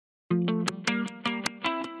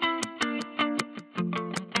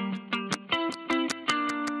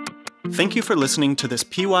Thank you for listening to this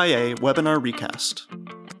PYA webinar recast.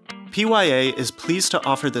 PYA is pleased to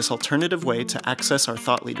offer this alternative way to access our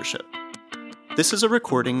thought leadership. This is a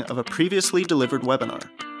recording of a previously delivered webinar.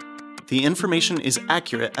 The information is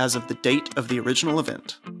accurate as of the date of the original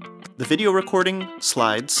event. The video recording,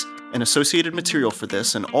 slides, and associated material for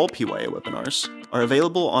this and all PYA webinars are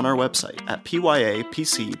available on our website at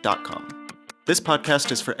pyapc.com. This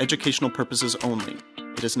podcast is for educational purposes only.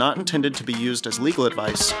 It is not intended to be used as legal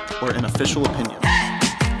advice or an official opinion.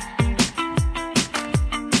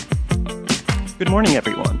 Good morning,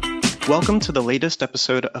 everyone. Welcome to the latest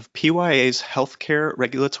episode of PYA's Healthcare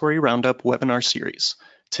Regulatory Roundup webinar series.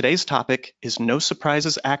 Today's topic is No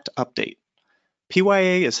Surprises Act Update.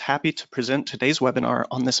 PYA is happy to present today's webinar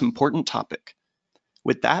on this important topic.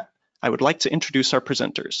 With that, I would like to introduce our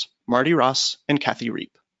presenters, Martie Ross and Kathy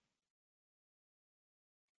Reep.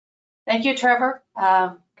 Thank you, Trevor.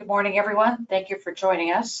 Good morning, everyone. Thank you for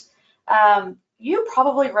joining us. You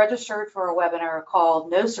probably registered for a webinar called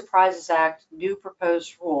No Surprises Act, New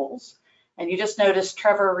Proposed Rules. And you just noticed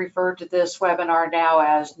Trevor referred to this webinar now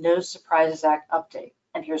as No Surprises Act Update.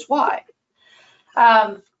 And here's why.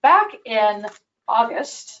 Back in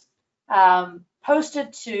August,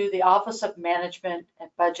 posted to the Office of Management and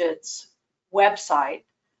Budget's website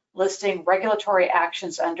listing regulatory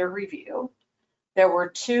actions under review, there were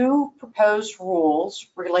two proposed rules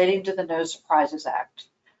relating to the No Surprises Act.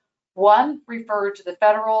 One referred to the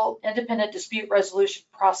Federal Independent Dispute Resolution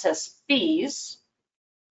Process fees.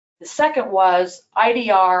 The second was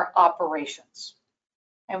IDR operations.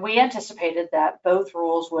 And we anticipated that both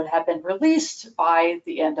rules would have been released by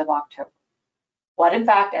the end of October. What in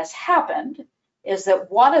fact has happened is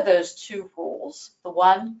that one of those two rules, the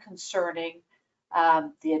one concerning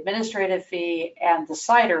the administrative fee and the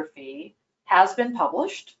CIDR fee, has been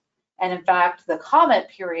published. And in fact, the comment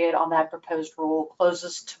period on that proposed rule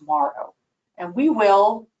closes tomorrow. And we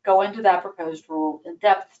will go into that proposed rule in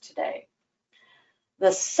depth today.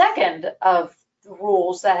 The second of the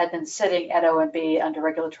rules that had been sitting at OMB under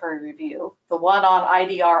regulatory review, the one on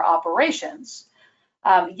IDR operations,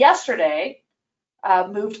 yesterday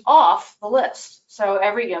moved off the list. So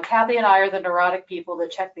Kathy and I are the neurotic people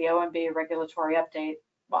that check the OMB regulatory update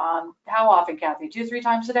on how often, Kathy? 2-3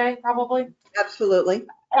 times a day, probably? Absolutely.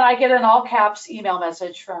 And I get an all caps email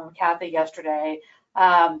message from Kathy yesterday.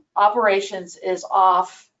 Operations is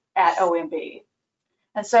off at OMB.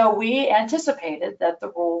 And so we anticipated that the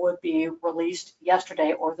rule would be released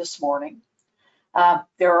yesterday or this morning.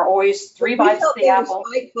 There are always three bites of the apple. We felt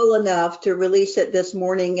spiteful enough to release it this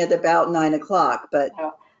morning at about 9 o'clock, but.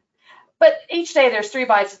 But each day there's three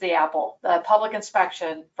bites of the apple. The public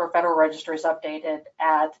inspection for Federal Register is updated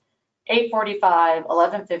at 8:45,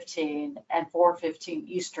 11:15, and 4:15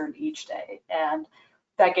 Eastern each day. And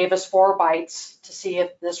that gave us 4 bites to see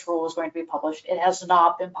if this rule is going to be published. It has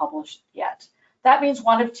not been published yet. That means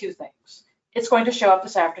one of two things. It's going to show up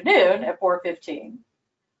this afternoon at 4:15,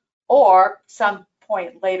 or some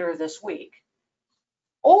point later this week,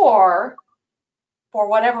 or for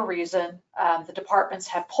whatever reason, the departments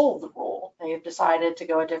have pulled the rule. They have decided to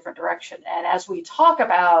go a different direction. And as we talk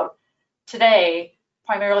about today,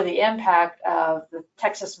 primarily the impact of the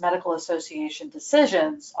Texas Medical Association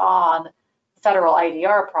decisions on the federal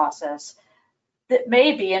IDR process, that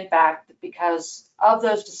may be, in fact, because of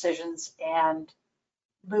those decisions and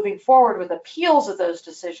moving forward with appeals of those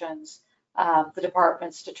decisions, the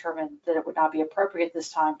departments determined that it would not be appropriate this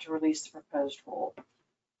time to release the proposed rule.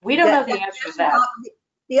 We don't know the answer to that.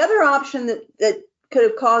 The other option that could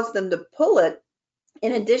have caused them to pull it,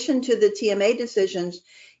 in addition to the TMA decisions,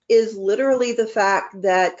 is literally the fact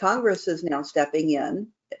that Congress is now stepping in.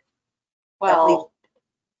 Well,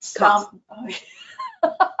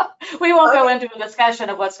 we won't go into a discussion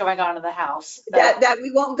of what's going on in the House. That we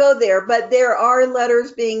won't go there, but there are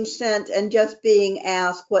letters being sent and just being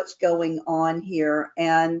asked what's going on here.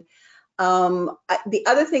 And the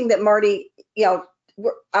other thing that Martie,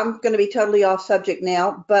 I'm going to be totally off subject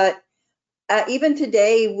now, but even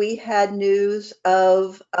today we had news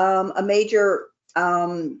of a major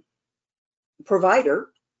provider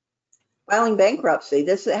filing bankruptcy.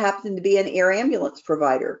 This happened to be an air ambulance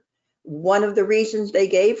provider. One of the reasons they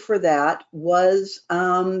gave for that was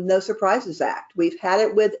No Surprises Act. We've had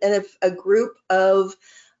it with a group of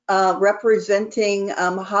representing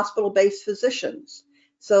hospital-based physicians.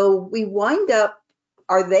 So we wind up,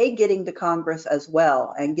 are they getting to Congress as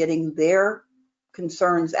well and getting their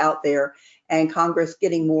concerns out there, and Congress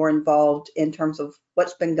getting more involved in terms of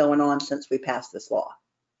what's been going on since we passed this law?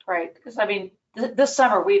 Right, because this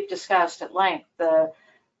summer we've discussed at length the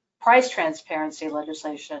price transparency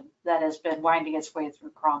legislation that has been winding its way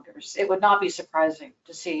through Congress. It would not be surprising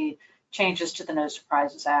to see changes to the No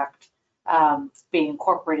Surprises Act being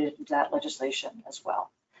incorporated into that legislation as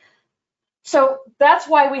well. So that's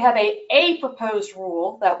why we have a proposed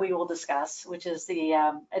rule that we will discuss, which is the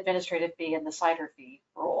administrative fee and the cider fee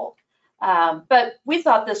rule. But we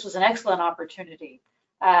thought this was an excellent opportunity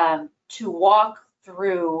to walk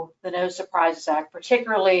through the No Surprises Act,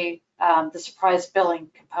 particularly the surprise billing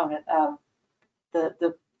component of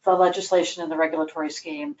the legislation and the regulatory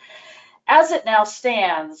scheme, as it now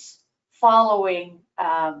stands following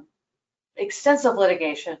extensive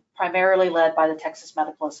litigation, primarily led by the Texas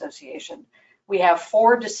Medical Association. We have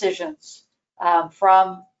 4 decisions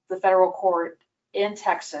from the federal court in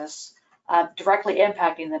Texas directly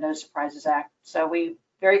impacting the No Surprises Act. So we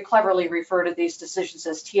very cleverly refer to these decisions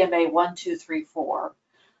as TMA 1, 2, 3, 4.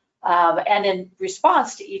 And in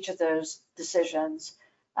response to each of those decisions,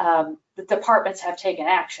 the departments have taken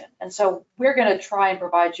action. And so we're going to try and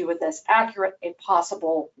provide you with as accurate as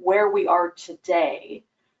possible where we are today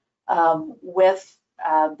with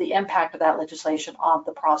the impact of that legislation on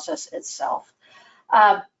the process itself.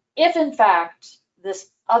 If in fact this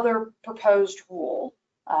other proposed rule,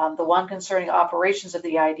 the one concerning operations of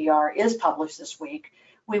the IDR, is published this week,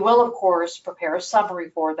 we will of course prepare a summary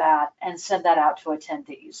for that and send that out to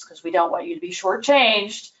attendees, because we don't want you to be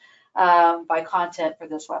shortchanged by content for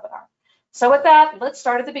this webinar. So with that, let's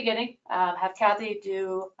start at the beginning. Have Kathy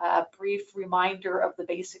do a brief reminder of the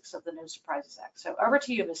basics of the No Surprises Act. So over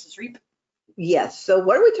to you, Mrs. Reep. Yes. So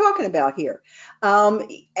what are we talking about here?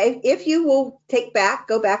 If you will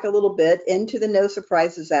go back a little bit into the No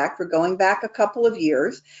Surprises Act, we're going back a couple of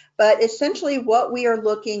years, but essentially what we are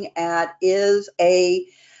looking at is a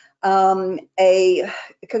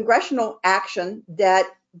congressional action that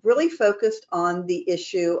really focused on the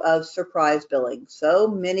issue of surprise billing. So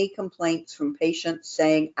many complaints from patients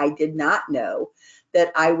saying, I did not know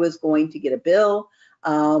that I was going to get a bill,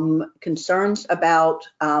 concerns about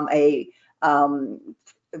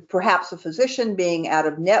perhaps a physician being out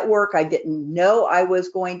of network. I didn't know I was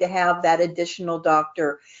going to have that additional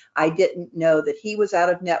doctor. I didn't know that he was out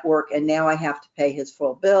of network and now I have to pay his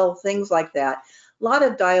full bill, things like that. A lot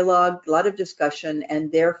of dialogue, a lot of discussion,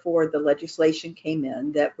 and therefore the legislation came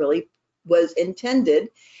in that really was intended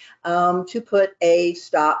to put a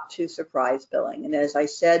stop to surprise billing. And as I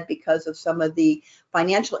said, because of some of the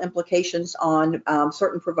financial implications on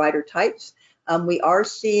certain provider types, we are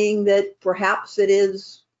seeing that perhaps it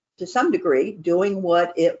is, to some degree, doing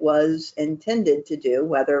what it was intended to do,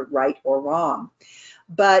 whether right or wrong.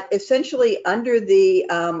 But essentially, under the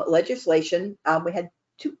legislation, we had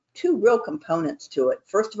two real components to it.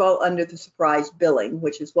 First of all, under the surprise billing,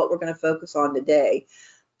 which is what we're going to focus on today,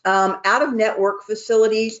 out-of-network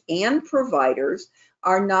facilities and providers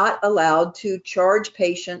are not allowed to charge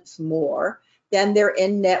patients more than their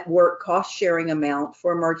in-network cost-sharing amount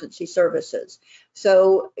for emergency services.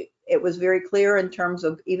 So it was very clear in terms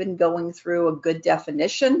of even going through a good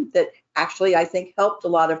definition that actually I think helped a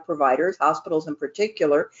lot of providers, hospitals in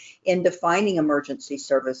particular, in defining emergency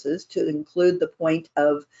services to include the point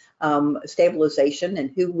of stabilization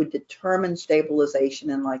and who would determine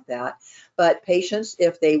stabilization and like that. But patients,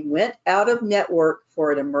 if they went out of network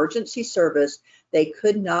for an emergency service, they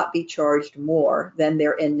could not be charged more than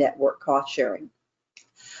their in-network cost sharing.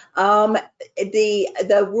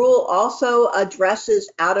 The rule also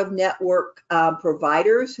addresses out-of-network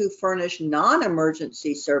providers who furnish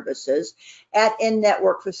non-emergency services at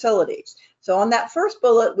in-network facilities. So on that first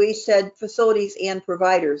bullet, we said facilities and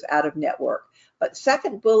providers out-of-network. But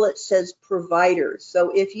second bullet says providers. So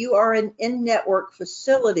if you are an in-network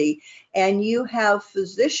facility and you have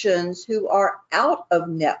physicians who are out of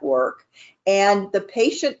network and the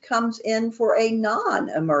patient comes in for a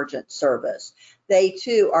non-emergent service, they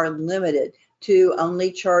too are limited to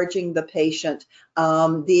only charging the patient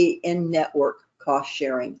the in-network cost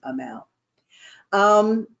sharing amount.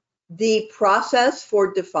 The process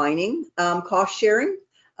for defining cost sharing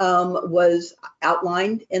was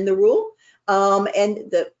outlined in the rule. And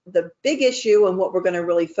the big issue and what we're going to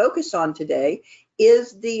really focus on today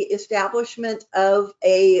is the establishment of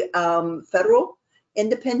a federal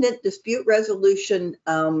independent dispute resolution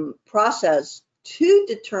process to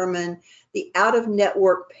determine the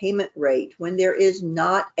out-of-network payment rate when there is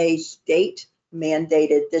not a state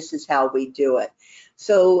mandated, this is how we do it.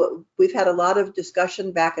 So we've had a lot of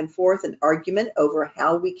discussion back and forth and argument over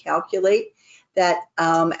how we calculate that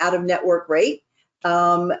out-of-network rate.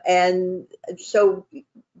 And so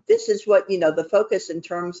this is what, the focus in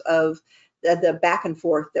terms of the back and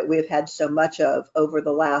forth that we've had so much of over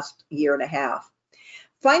the last year and a half.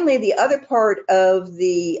 Finally, the other part of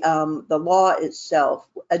the law itself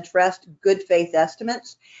addressed good faith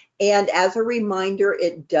estimates And as a reminder,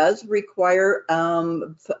 it does require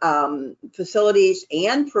facilities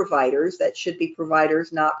and providers, that should be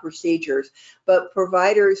providers, not procedures, but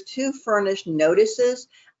providers to furnish notices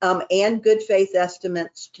and good faith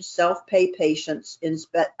estimates to self-pay patients in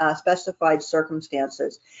specified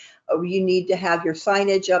circumstances. You need to have your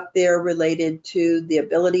signage up there related to the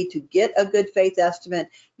ability to get a good faith estimate.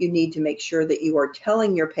 You need to make sure that you are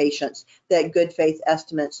telling your patients that good faith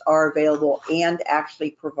estimates are available and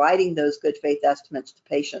actually providing those good faith estimates to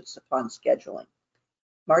patients upon scheduling.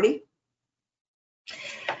 Marty?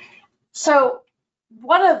 So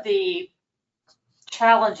one of the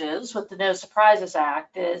challenges with the No Surprises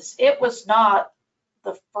Act is it was not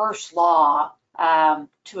the first law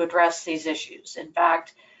to address these issues. In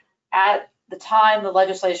fact, at the time the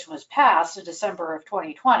legislation was passed in December of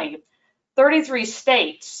 2020, 33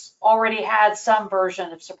 states already had some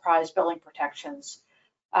version of surprise billing protections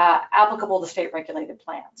applicable to state regulated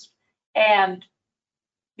plans. And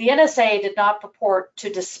the NSA did not purport to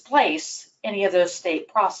displace any of those state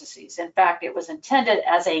processes. In fact, it was intended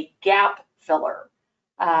as a gap filler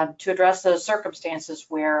to address those circumstances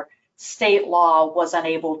where state law was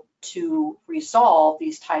unable to resolve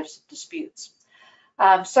these types of disputes.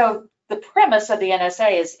 So the premise of the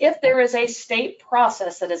NSA is if there is a state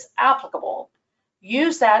process that is applicable,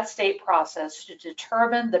 use that state process to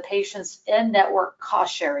determine the patient's in-network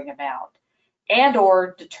cost sharing amount and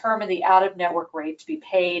or determine the out-of-network rate to be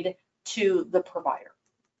paid to the provider.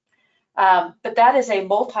 But that is a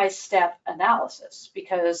multi-step analysis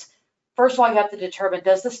because first of all, you have to determine,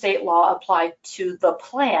 does the state law apply to the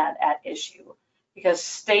plan at issue? Because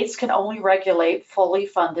states can only regulate fully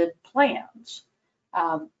funded plans.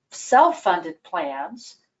 Self-funded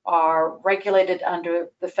plans are regulated under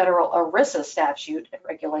the federal ERISA statute and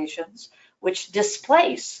regulations, which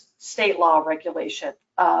displace state law regulation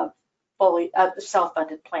of fully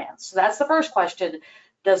self-funded plans. So that's the first question.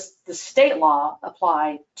 Does the state law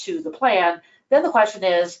apply to the plan? Then the question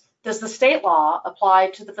is, does the state law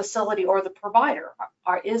apply to the facility or the provider?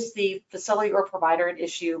 Is the facility or provider at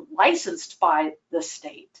issue licensed by the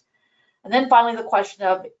state? And then finally, the question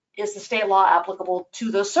of, is the state law applicable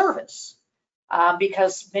to the service?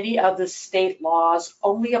 Because many of the state laws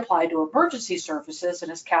only apply to emergency services.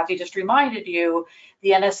 And as Kathy just reminded you,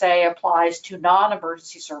 the NSA applies to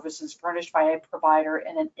non-emergency services furnished by a provider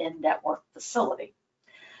in an in-network facility.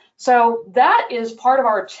 So that is part of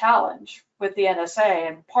our challenge with the NSA,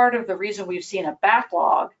 and part of the reason we've seen a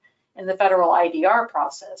backlog in the federal IDR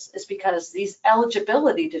process is because these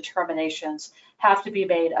eligibility determinations have to be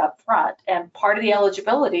made up front. And part of the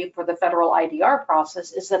eligibility for the federal IDR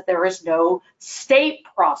process is that there is no state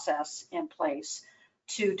process in place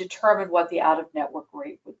to determine what the out-of-network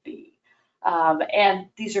rate would be. And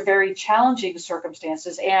these are very challenging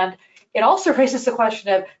circumstances. And it also raises the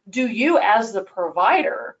question of, do you as the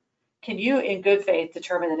provider, can you in good faith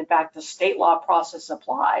determine that in fact the state law process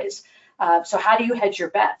applies? So how do you hedge your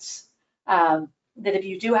bets? That if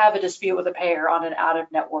you do have a dispute with a payer on an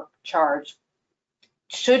out-of-network charge,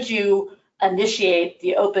 should you initiate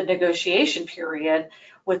the open negotiation period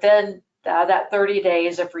within that 30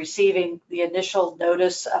 days of receiving the initial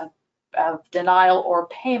notice of denial or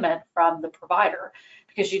payment from the provider?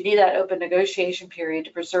 Because you need that open negotiation period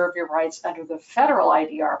to preserve your rights under the federal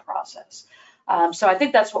IDR process. So I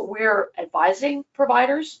think that's what we're advising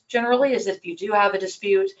providers generally, is that if you do have a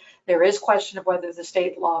dispute, there is question of whether the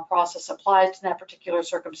state law process applies to that particular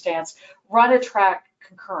circumstance, run a track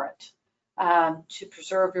concurrent to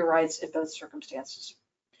preserve your rights in both circumstances.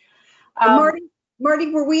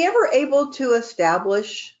 Marty, were we ever able to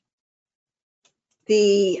establish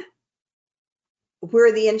where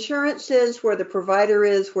the insurance is, where the provider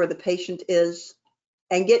is, where the patient is,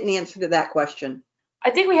 and get an answer to that question? I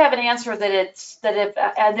think we have an answer that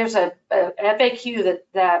and there's a FAQ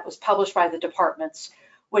that was published by the departments,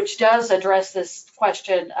 which does address this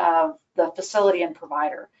question of the facility and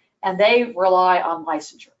provider, and they rely on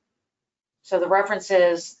licensure. So the reference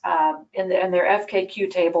is in their FAQ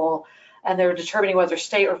table, and they're determining whether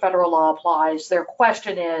state or federal law applies. Their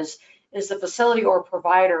question is the facility or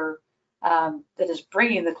provider that is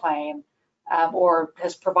bringing the claim or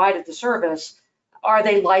has provided the service, are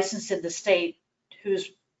they licensed in the state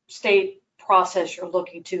whose state process you're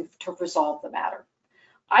looking to resolve the matter?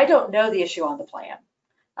 I don't know the issue on the plan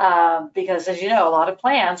because, as you know, a lot of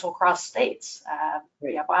plans will cross states.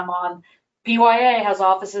 Right. If I'm on, PYA has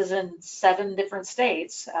offices in 7 different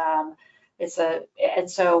states.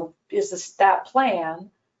 And so is that plan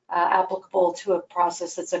applicable to a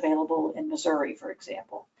process that's available in Missouri, for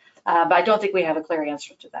example? But I don't think we have a clear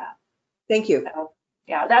answer to that. Thank you. So,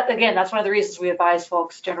 yeah, that's one of the reasons we advise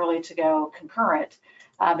folks generally to go concurrent,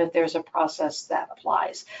 if there's a process that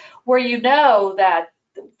applies. Where you know that,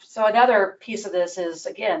 so another piece of this is,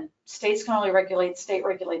 again, states can only regulate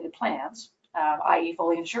state-regulated plans, i.e.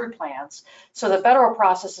 fully insured plans. So the federal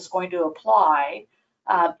process is going to apply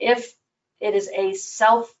if it is a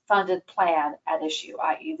self-funded plan at issue,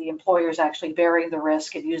 i.e. the employer is actually bearing the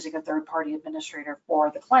risk and using a third-party administrator for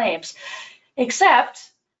the claims,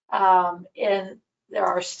 except there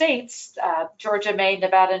are states, Georgia, Maine,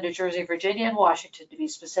 Nevada, New Jersey, Virginia, and Washington, to be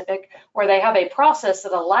specific, where they have a process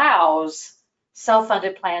that allows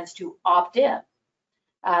self-funded plans to opt in.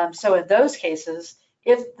 So in those cases,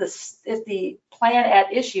 if the plan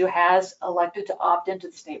at issue has elected to opt into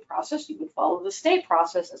the state process, you would follow the state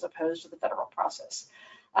process as opposed to the federal process.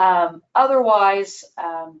 Otherwise,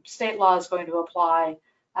 state law is going to apply,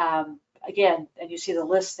 again, and you see the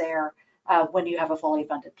list there, when you have a fully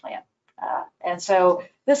funded plan. And so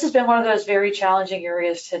this has been one of those very challenging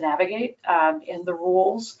areas to navigate in the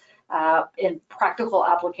rules, in practical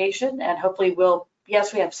application, and hopefully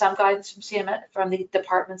yes, we have some guidance from from the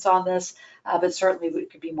departments on this, but certainly we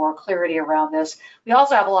could be more clarity around this. We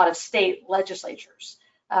also have a lot of state legislatures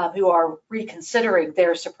who are reconsidering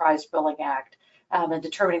their Surprise Billing Act and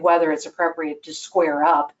determining whether it's appropriate to square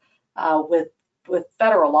up with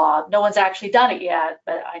federal law. No one's actually done it yet,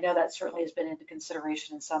 but I know that certainly has been into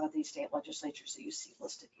consideration in some of these state legislatures that you see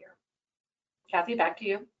listed here. Kathy, back to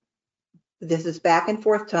you. This is back and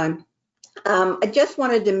forth time. I just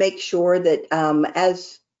wanted to make sure that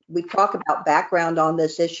as we talk about background on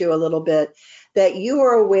this issue a little bit, that you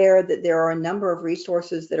are aware that there are a number of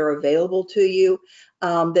resources that are available to you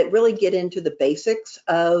that really get into the basics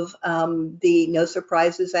of the No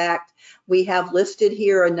Surprises Act. We have listed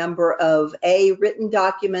here a number of A, written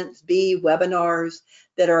documents, B, webinars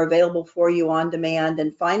that are available for you on demand,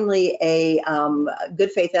 and finally a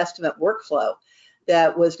good faith estimate workflow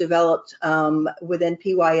that was developed within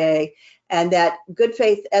PYA. And that good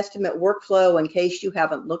faith estimate workflow, in case you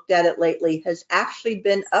haven't looked at it lately, has actually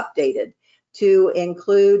been updated to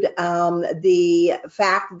include the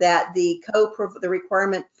fact that the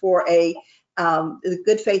requirement for a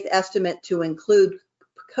good faith estimate to include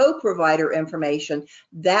co-provider information,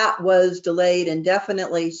 that was delayed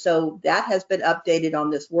indefinitely. So that has been updated on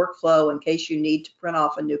this workflow in case you need to print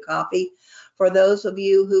off a new copy. For those of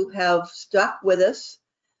you who have stuck with us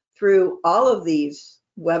through all of these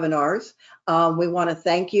webinars, we want to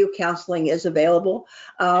thank you. Counseling is available,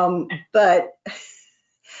 but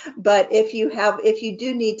if you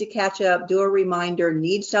do need to catch up, do a reminder,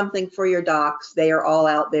 need something for your docs, they are all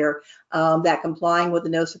out there. That Complying with the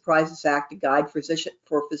No Surprises Act, a guide for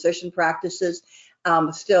physician practices,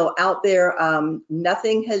 still out there.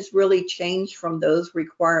 Nothing has really changed from those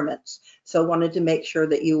requirements, so wanted to make sure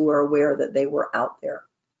that you were aware that they were out there.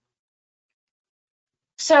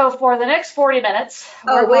 So for the next 40 minutes,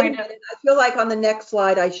 I feel like on the next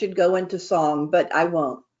slide I should go into song, but I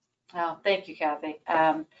won't. Oh, thank you, Kathy.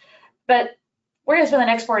 But we're going to spend the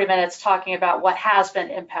next 40 minutes talking about what has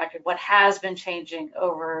been impacted, what has been changing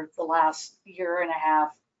over the last year and a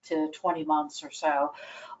half to 20 months or so,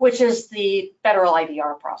 which is the federal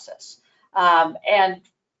IDR process. And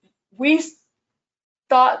we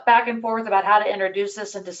thought back and forth about how to introduce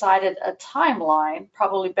this and decided a timeline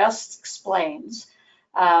probably best explains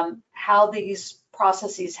how these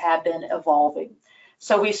processes have been evolving.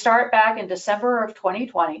 So we start back in December of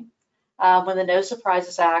 2020 when the No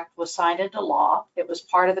Surprises Act was signed into law. It was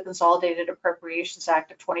part of the Consolidated Appropriations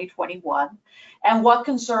Act of 2021. And what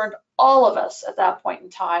concerned all of us at that point in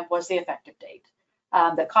time was the effective date.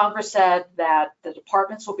 That Congress said that the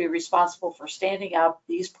departments will be responsible for standing up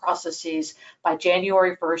these processes by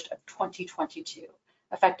January 1st of 2022,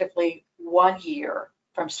 effectively 1 year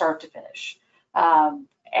from start to finish.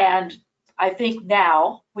 And I think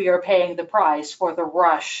now we are paying the price for the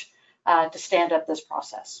rush to stand up this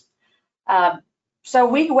process. So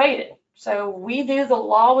we waited. So we knew the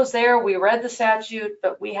law was there, we read the statute,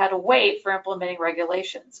 but we had to wait for implementing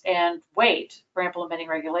regulations and wait for implementing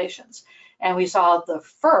regulations. And we saw the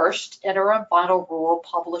first interim final rule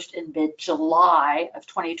published in mid-July of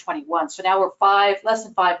 2021. So now we're less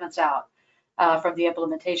than 5 months out from the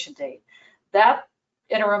implementation date. That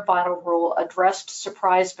interim final rule addressed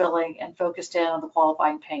surprise billing and focused in on the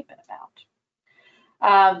qualifying payment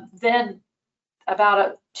amount. Then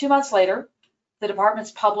about 2 months later, the departments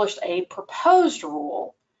published a proposed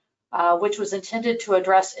rule, which was intended to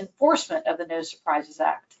address enforcement of the No Surprises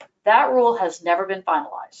Act. That rule has never been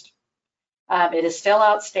finalized. It is still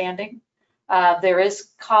outstanding. There is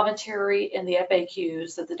commentary in the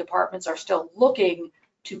FAQs that the departments are still looking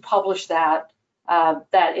to publish that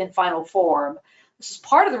in final form. This is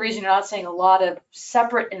part of the reason you're not seeing a lot of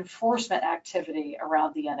separate enforcement activity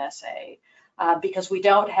around the NSA, because we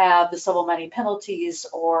don't have the civil money penalties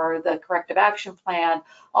or the corrective action plan,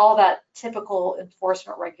 all that typical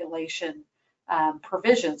enforcement regulation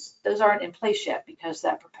provisions. Those aren't in place yet because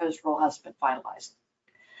that proposed rule hasn't been finalized.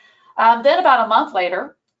 Then about a month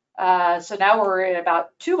later, so now we're in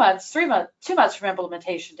about 2 months, 2 months from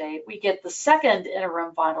implementation date, we get the second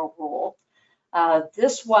interim final rule.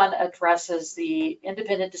 This one addresses the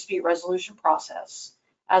independent dispute resolution process,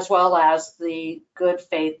 as well as the good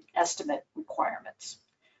faith estimate requirements.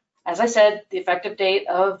 As I said, the effective date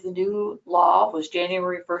of the new law was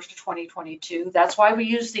January 1st of 2022. That's why we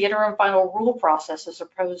use the interim final rule process as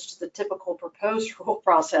opposed to the typical proposed rule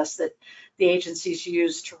process that the agencies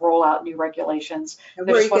use to roll out new regulations. And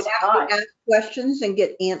where you can actually ask questions and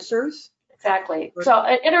get answers. Exactly. So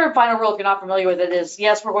an interim final rule, if you're not familiar with it, is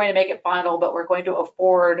yes, we're going to make it final, but we're going to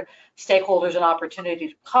afford stakeholders an opportunity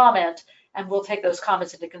to comment, and we'll take those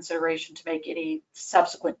comments into consideration to make any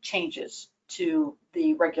subsequent changes to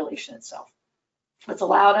the regulation itself. It's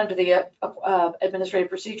allowed under the Administrative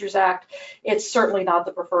Procedures Act. It's certainly not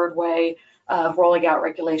the preferred way of rolling out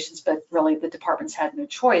regulations, but really the departments had no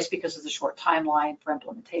choice because of the short timeline for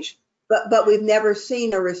implementation. But we've never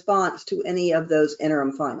seen a response to any of those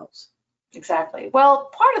interim finals. Exactly. Well,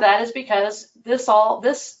 part of that is because this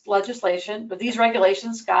legislation, but these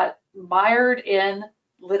regulations got mired in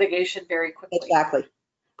litigation very quickly. Exactly.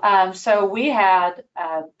 So we had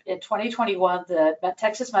in 2021, the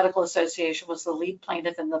Texas Medical Association was the lead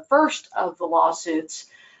plaintiff in the first of the lawsuits,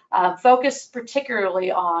 focused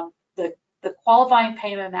particularly on the qualifying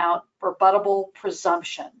payment amount rebuttable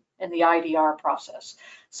presumption in the IDR process.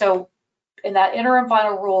 So in that interim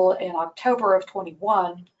final rule in October of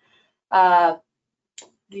 21, the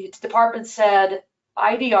department said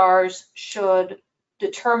IDRs should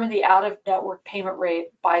determine the out-of-network payment rate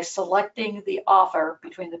by selecting the offer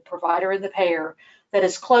between the provider and the payer that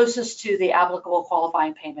is closest to the applicable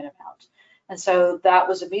qualifying payment amount. And so that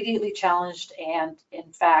was immediately challenged, and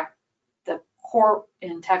in fact, the court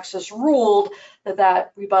in Texas ruled that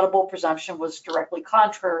that rebuttable presumption was directly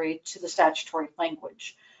contrary to the statutory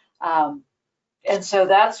language. And so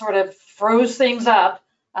that sort of froze things up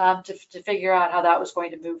to figure out how that was going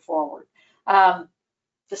to move forward.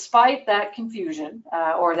 Despite that confusion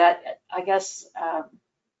or that, I guess,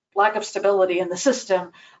 lack of stability in the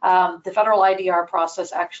system, the federal IDR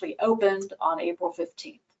process actually opened on April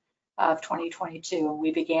 15th of 2022, and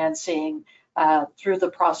we began seeing through the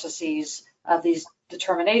processes of these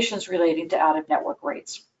determinations relating to out-of-network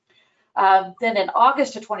rates. Then in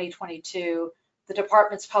August of 2022, the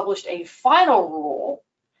departments published a final rule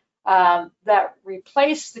that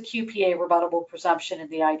replaced the QPA rebuttable presumption in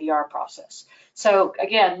the IDR process. So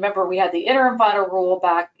again, remember we had the interim final rule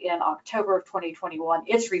back in October of 2021.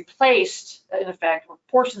 It's replaced, in effect,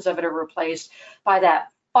 portions of it are replaced by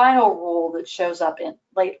that final rule that shows up in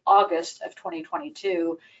late August of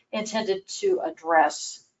 2022, intended to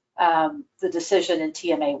address the decision in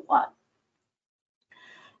TMA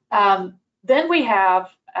 1. Then we have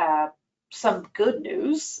some good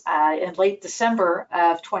news in late December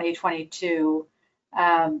of 2022.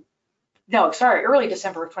 Early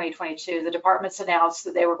December of 2022, the departments announced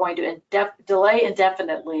that they were going to delay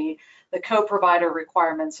indefinitely the co-provider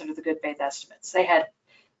requirements under the good faith estimates. They had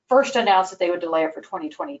first announced that they would delay it for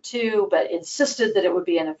 2022, but insisted that it would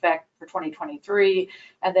be in effect for 2023.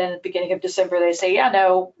 And then at the beginning of December, they say, yeah,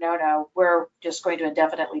 no, we're just going to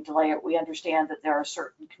indefinitely delay it. We understand that there are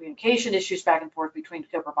certain communication issues back and forth between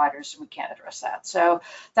co-providers, and we can't address that. So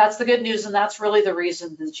that's the good news, and that's really the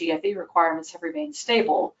reason the GFE requirements have remained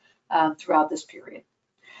stable throughout this period.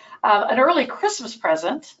 An early Christmas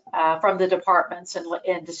present from the departments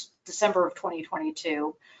in December of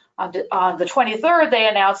 2022. On the 23rd, they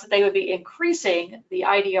announced that they would be increasing the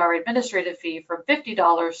IDR administrative fee from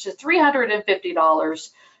 $50 to $350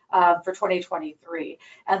 for 2023.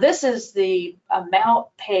 And this is the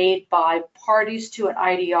amount paid by parties to an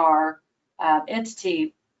IDR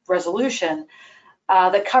entity resolution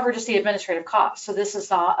that cover just the administrative costs. So this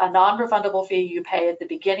is not a non-refundable fee you pay at the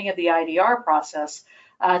beginning of the IDR process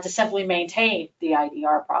to simply maintain the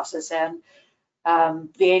IDR process. And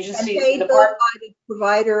the agency paid both by the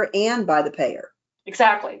provider and by the payer.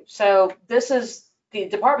 Exactly. So this is the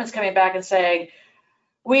department's coming back and saying,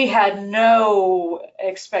 we had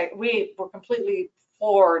we were completely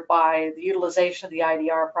floored by the utilization of the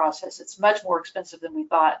IDR process. It's much more expensive than we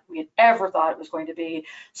had ever thought it was going to be.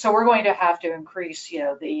 So we're going to have to increase,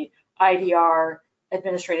 the IDR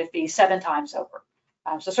administrative fee 7 times over.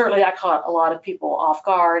 So certainly that caught a lot of people off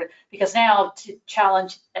guard, because now to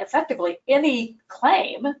challenge effectively any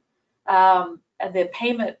claim the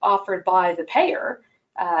payment offered by the payer,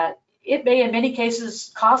 it may in many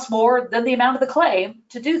cases cost more than the amount of the claim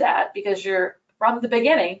to do that, because you're from the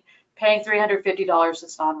beginning paying $350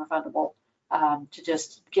 that's non-refundable to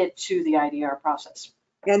just get to the IDR process.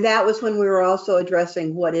 And that was when we were also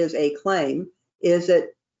addressing what is a claim. Is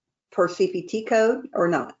it per CPT code or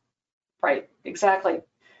not? Right, exactly.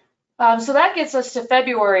 So that gets us to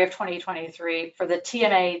February of 2023 for the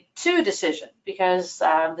TMA2 decision, because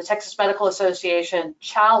the Texas Medical Association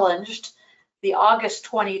challenged the August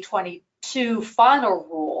 2022 final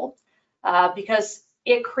rule because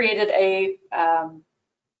it created a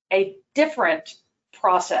different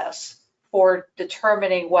process for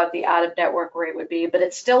determining what the out-of-network rate would be, but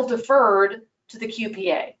it still deferred to the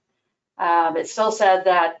QPA. It still said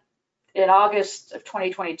that in August of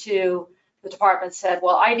 2022, the department said,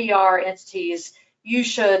 well, IDR entities, you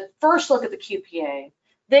should first look at the QPA,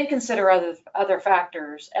 then consider other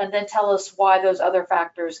factors, and then tell us why those other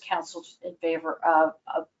factors counseled in favor of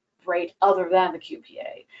a rate other than the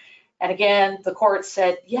QPA. And again, the court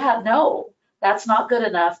said, yeah, no, that's not good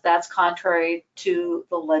enough. That's contrary to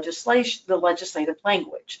the legislation, the legislative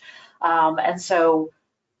language. And so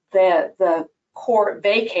the court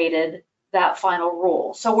vacated that final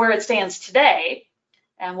rule. So where it stands today,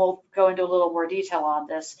 and we'll go into a little more detail on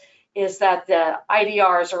this, is that the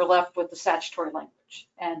IDRs are left with the statutory language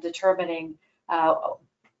and determining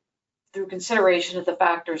through consideration of the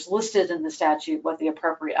factors listed in the statute what the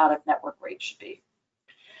appropriate out-of-network rate should be.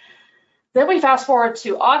 Then we fast forward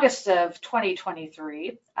to August of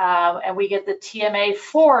 2023, and we get the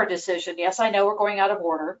TMA4 decision. Yes, I know we're going out of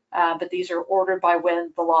order, but these are ordered by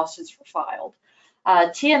when the lawsuits were filed.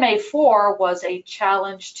 TMA4 was a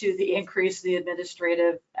challenge to the increase in the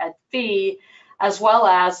administrative fee, as well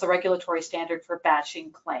as the regulatory standard for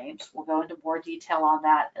batching claims. We'll go into more detail on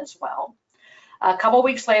that as well. A couple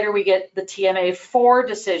weeks later, we get the TMA4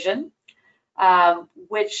 decision,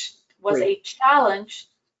 which was a challenge.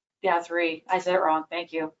 Yeah, 3. I said it wrong.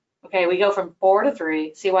 Thank you. Okay, we go from 4 to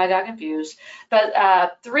 3. See why I got confused.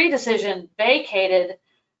 But 3 decision vacated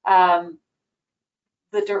the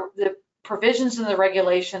provisions in the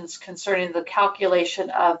regulations concerning the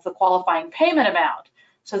calculation of the qualifying payment amount.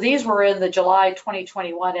 So these were in the July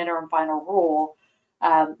 2021 interim final rule.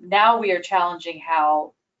 Now we are challenging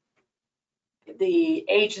how the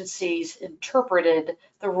agencies interpreted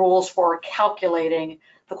the rules for calculating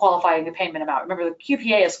the qualifying payment amount. Remember, the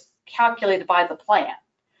QPA is calculated by the plan.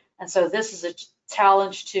 And so this is a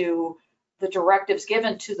challenge to the directives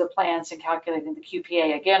given to the plans in calculating the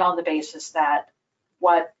QPA, again, on the basis that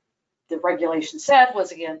what the regulation said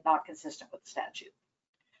was, again, not consistent with the statute.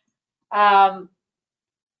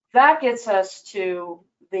 That gets us to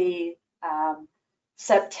the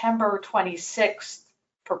September 26th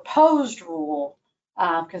proposed rule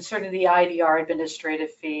concerning the IDR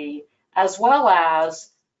administrative fee, as well as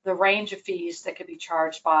the range of fees that could be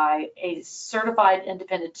charged by a certified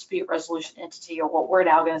independent dispute resolution entity, or what we're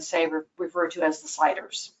now going to say referred to as the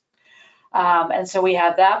CIDRs. And so we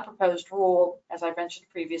have that proposed rule. As I mentioned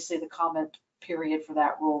previously, the comment period for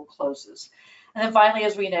that rule closes. And then finally,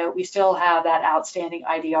 as we know, we still have that outstanding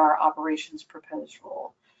IDR operations proposed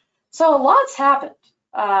rule. So a lot's happened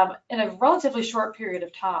in a relatively short period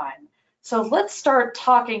of time. So let's start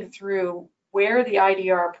talking through where the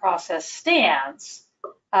IDR process stands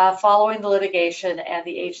following the litigation and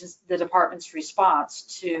the department's response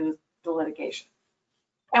to the litigation.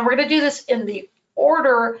 And we're going to do this in the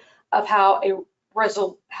order of how a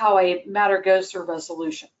matter goes through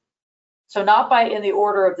resolution. So not in the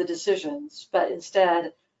order of the decisions, but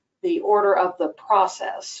instead the order of the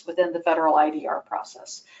process within the federal IDR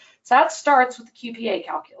process. So that starts with the QPA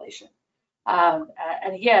calculation. And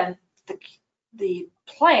again, the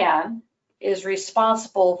plan is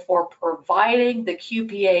responsible for providing the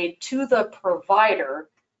QPA to the provider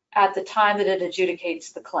at the time that it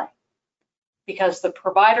adjudicates the claim, because the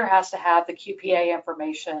provider has to have the QPA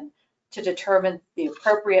information to determine the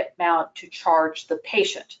appropriate amount to charge the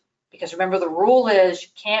patient. Because remember, the rule is you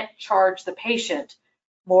can't charge the patient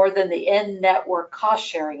more than the in-network cost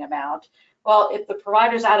sharing amount. Well, if the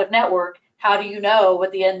provider's out of network, how do you know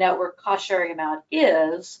what the in-network cost sharing amount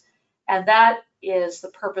is? And that is the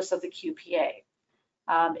purpose of the QPA.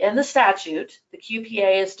 In the statute, the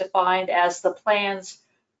QPA is defined as the plan's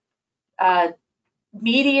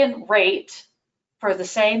median rate for the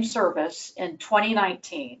same service in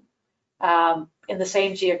 2019 in the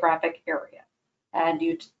same geographic area. And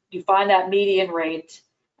you find that median rate,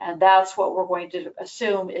 and that's what we're going to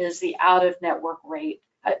assume is the out-of-network rate,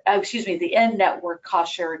 the in-network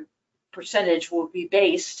cost sharing percentage will be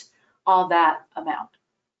based on that amount.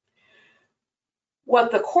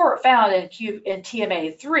 What the court found in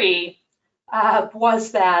TMA 3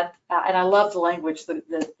 was that, and I love the language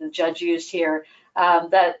the judge used here,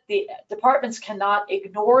 that the departments cannot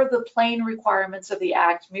ignore the plain requirements of the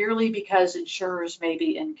Act merely because insurers may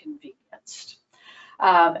be inconvenienced.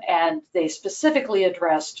 And they specifically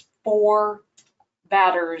addressed 4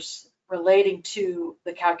 matters relating to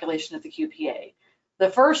the calculation of the QPA. The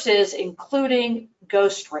first is including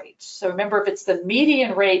ghost rates. So remember, if it's the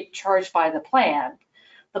median rate charged by the plan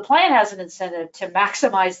has an incentive to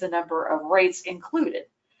maximize the number of rates included.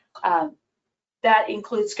 That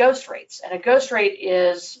includes ghost rates. And a ghost rate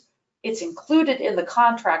it's included in the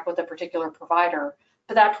contract with a particular provider,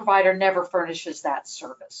 but that provider never furnishes that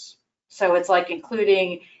service. So it's like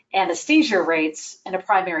including anesthesia rates in a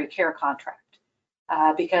primary care contract,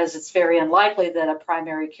 because it's very unlikely that a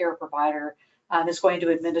primary care provider is going to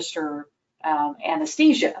administer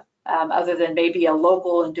anesthesia, other than maybe a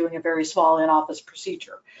local and doing a very small in-office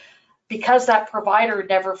procedure. Because that provider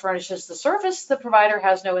never furnishes the service, the provider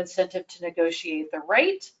has no incentive to negotiate the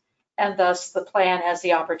rate, and thus the plan has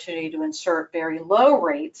the opportunity to insert very low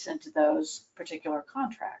rates into those particular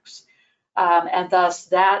contracts. And thus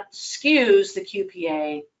that skews the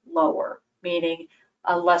QPA lower, meaning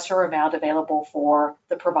a lesser amount available for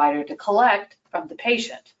the provider to collect from the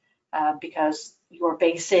patient, because you're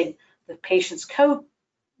basing the patient's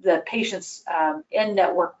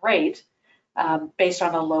in-network rate based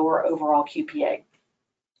on a lower overall QPA.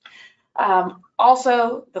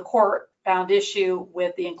 Also, the court found issue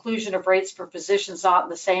with the inclusion of rates for physicians not in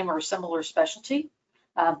the same or similar specialty,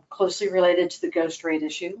 closely related to the ghost rate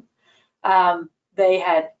issue.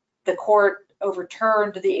 The court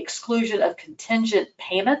overturned the exclusion of contingent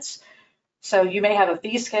payments. So you may have a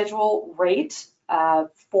fee schedule rate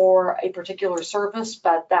for a particular service,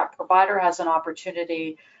 but that provider has an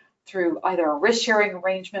opportunity through either a risk-sharing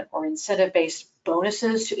arrangement or incentive-based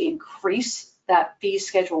bonuses to increase that fee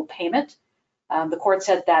schedule payment. The court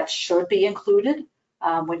said that should be included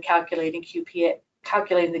when calculating the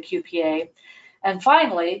QPA. And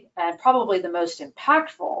finally, and probably the most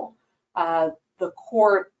impactful, the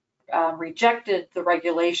court rejected the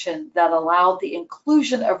regulation that allowed the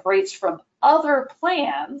inclusion of rates from other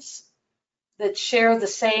plans that share the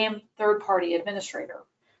same third-party administrator.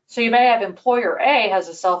 So you may have employer A has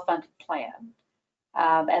a self-funded plan,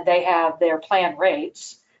 and they have their plan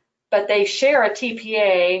rates, but they share a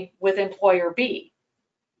TPA with employer B.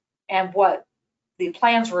 And what the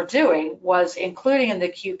plans were doing was including in the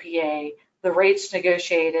QPA the rates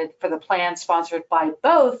negotiated for the plan sponsored by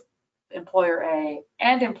both employer A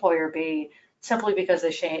and employer B, simply because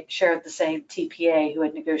they shared the same TPA who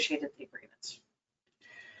had negotiated the agreements.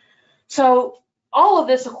 So all of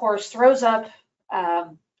this, of course, throws up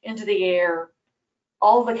into the air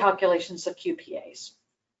all of the calculations of QPAs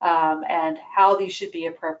and how these should be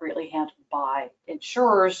appropriately handled by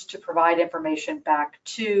insurers to provide information back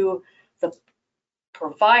to the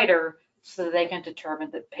provider so that they can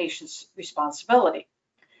determine the patient's responsibility.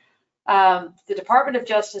 The Department of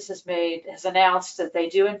Justice has announced that they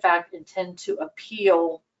do in fact intend to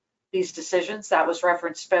appeal these decisions. That was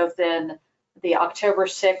referenced both in the October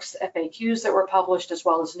 6th FAQs that were published, as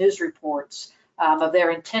well as news reports of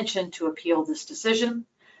their intention to appeal this decision.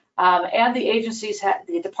 And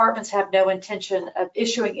the departments have no intention of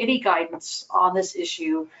issuing any guidance on this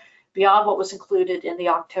issue beyond what was included in the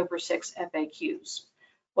October 6th FAQs.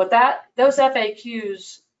 Those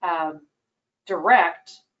FAQs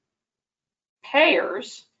direct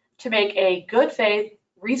payers to make a good faith,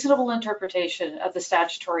 reasonable interpretation of the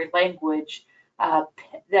statutory language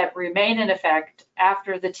that remain in effect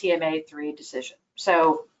after the TMA 3 decision.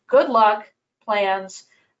 So good luck, plans,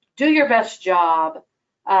 do your best job,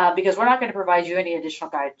 because we're not going to provide you any additional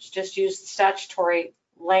guidance. Just use the statutory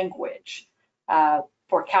language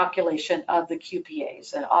for calculation of the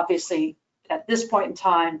QPAs. And obviously, at this point in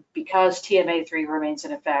time, because TMA 3 remains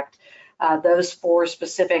in effect, those 4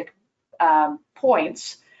 specific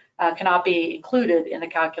points cannot be included in the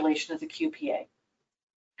calculation of the QPA.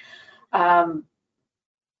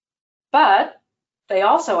 But they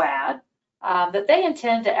also add that they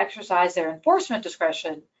intend to exercise their enforcement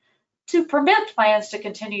discretion to permit plans to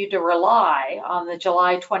continue to rely on the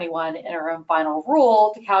July 21 interim final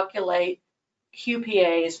rule to calculate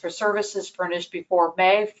QPAs for services furnished before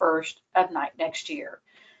May 1st of next year.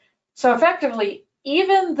 So effectively,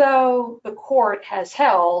 even though the court has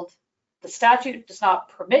held the statute does not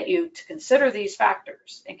permit you to consider these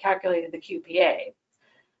factors in calculating the QPA,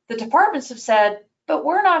 the departments have said, but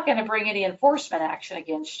we're not going to bring any enforcement action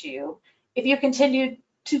against you if you continue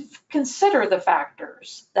to consider the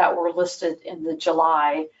factors that were listed in the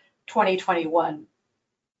July 2021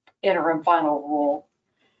 interim final rule,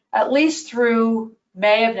 at least through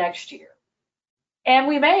May of next year. And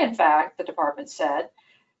we may, in fact, the department said,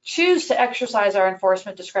 choose to exercise our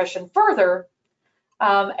enforcement discretion further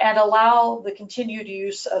and allow the continued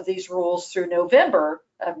use of these rules through November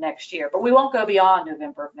of next year. But we won't go beyond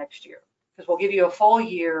November of next year, because we'll give you a full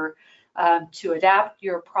year to adapt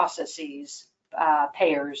your processes,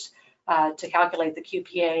 payers, to calculate the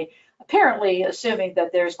QPA, apparently assuming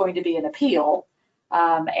that there's going to be an appeal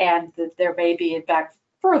and that there may be, in fact,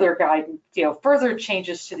 further guidance, further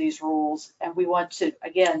changes to these rules. And we want to,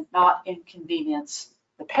 again, not inconvenience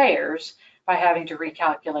the payers by having to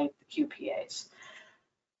recalculate the QPAs.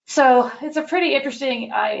 So it's a pretty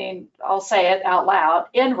interesting, I'll say it out loud,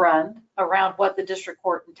 end run around what the district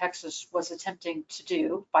court in Texas was attempting to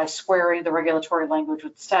do by squaring the regulatory language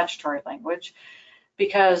with the statutory language.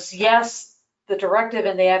 Because yes, the directive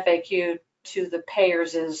in the FAQ to the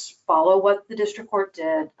payers is follow what the district court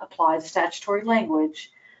did, apply the statutory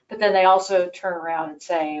language, but then they also turn around and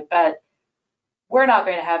say, but we're not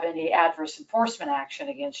going to have any adverse enforcement action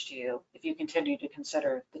against you if you continue to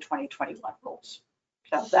consider the 2021 rules.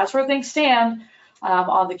 So that's where things stand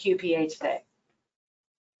on the QPA today.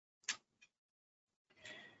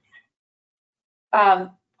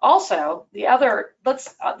 Also, the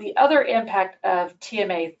other impact of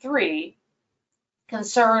TMA3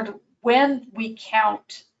 concerned when we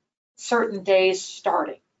count certain days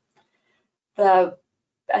starting. The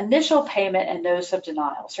initial payment and notice of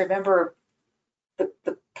denial. So remember,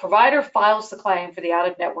 the provider files the claim for the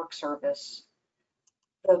out-of-network service.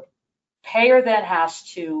 The payer then has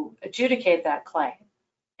to adjudicate that claim,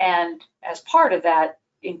 and as part of that,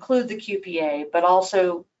 include the QPA, but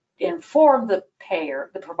also inform the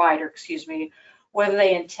provider, whether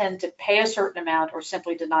they intend to pay a certain amount or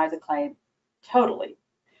simply deny the claim totally.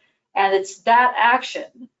 And it's that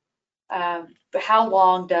action, how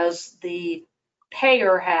long does the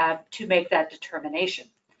payer have to make that determination?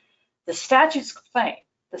 The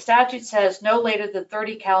statute says no later than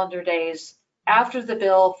 30 calendar days after the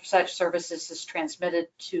bill for such services is transmitted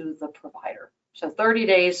to the provider. So 30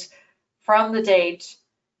 days from the date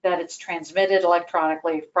that it's transmitted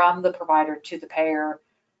electronically from the provider to the payer,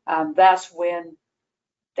 that's when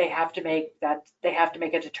they have to make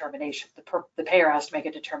a determination. The payer has to make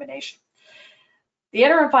a determination. The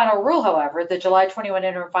interim final rule, however, the July 21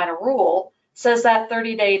 interim final rule, says that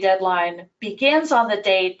 30-day deadline begins on the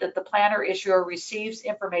date that the plan or issuer receives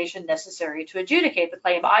information necessary to adjudicate the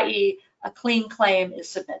claim, i.e. a clean claim is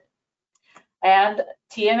submitted. And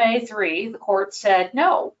TMA3, the court said,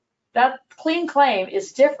 no, that clean claim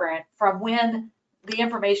is different from when the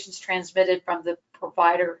information is transmitted from the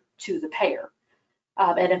provider to the payer.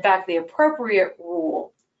 And in fact, the appropriate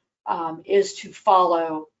rule is to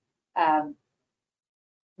follow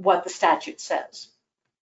what the statute says.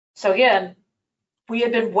 So again, we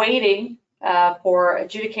have been waiting for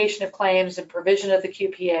adjudication of claims and provision of the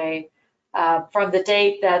QPA from the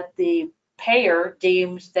date that the payer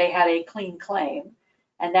deemed they had a clean claim.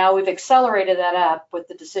 And now we've accelerated that up with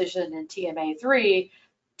the decision in TMA3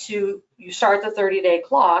 to you start the 30-day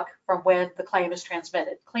clock from when the claim is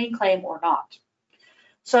transmitted, clean claim or not.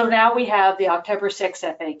 So now we have the October 6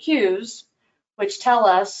 FAQs, which tell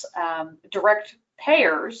us, direct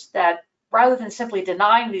payers, that rather than simply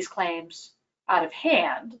denying these claims out of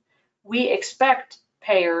hand, we expect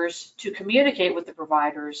payers to communicate with the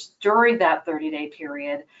providers during that 30-day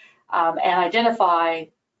period and identify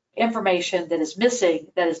information that is missing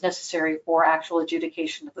that is necessary for actual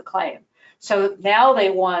adjudication of the claim. So now they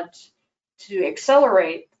want to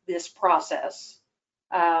accelerate this process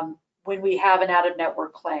when we have an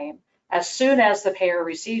out-of-network claim. As soon as the payer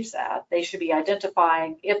receives that, they should be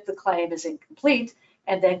identifying if the claim is incomplete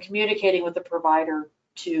and then communicating with the provider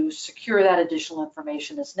to secure that additional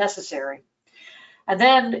information as necessary. And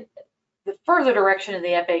then the further direction in the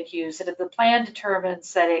FAQ is that if the plan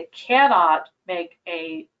determines that it cannot make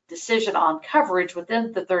a decision on coverage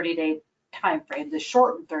within the 30-day time frame, the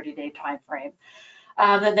shortened 30-day time frame,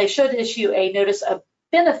 then they should issue a notice of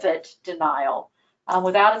benefit denial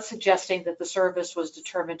without it suggesting that the service was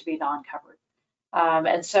determined to be non-covered.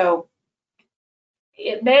 And so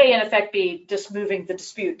it may, in effect, be just moving the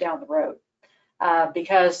dispute down the road.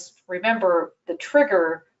 Because remember, the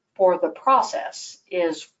trigger for the process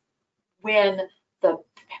is when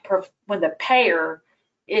the payer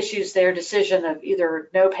issues their decision of either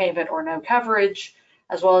no payment or no coverage,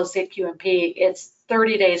 as well as the QMP. It's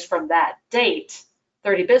 30 days from that date,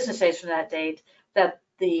 30 business days from that date, that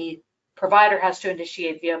the provider has to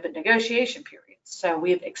initiate the open negotiation period. So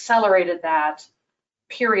we've accelerated that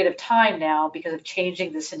period of time now because of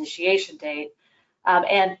changing this initiation date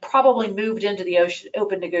and probably moved into the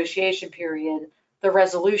open negotiation period the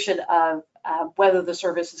resolution of whether the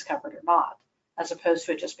service is covered or not, as opposed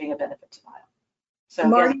to it just being a benefit denial. So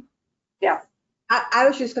Marty? Yeah. I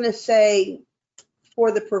was just going to say,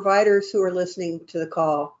 for the providers who are listening to the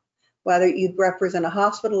call, whether you represent a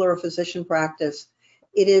hospital or a physician practice,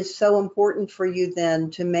 it is so important for you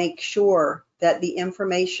then to make sure that the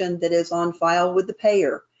information that is on file with the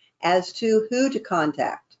payer as to who to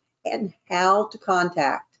contact and how to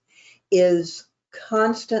contact is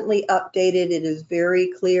constantly updated. It is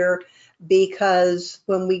very clear, because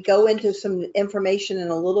when we go into some information in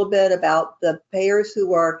a little bit about the payers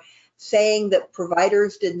who are saying that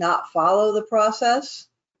providers did not follow the process,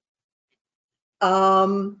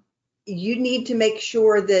 you need to make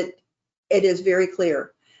sure that it is very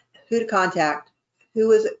clear who to contact,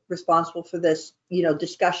 who is responsible for this,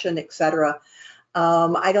 discussion, etc.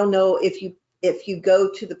 I don't know if you go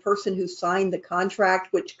to the person who signed the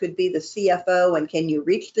contract, which could be the CFO, and can you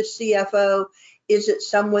reach the CFO? Is it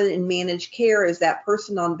someone in managed care? Is that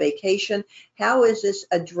person on vacation? How is this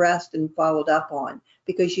addressed and followed up on?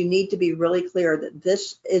 Because you need to be really clear that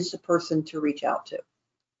this is the person to reach out to.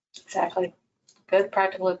 Exactly. Good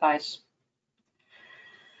practical advice.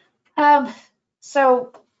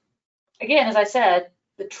 So again, as I said,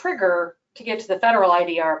 the trigger to get to the federal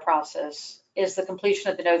IDR process is the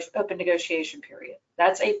completion of the open negotiation period.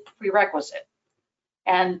 That's a prerequisite.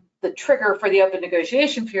 And the trigger for the open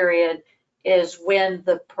negotiation period is when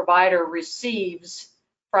the provider receives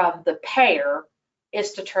from the payer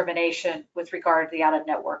its determination with regard to the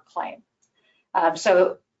out-of-network claim.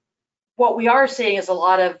 So what we are seeing is a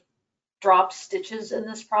lot of drop stitches in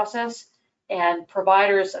this process, and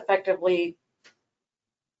providers effectively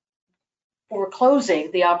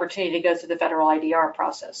foreclosing the opportunity to go through the federal IDR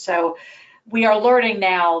process. So we are learning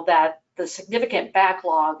now that the significant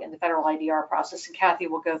backlog in the federal IDR process, and Kathy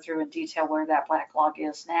will go through in detail where that backlog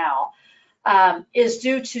is now, is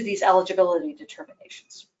due to these eligibility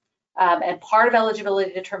determinations. And part of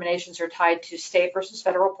eligibility determinations are tied to state versus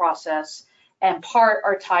federal process, and part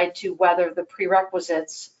are tied to whether the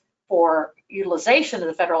prerequisites for utilization of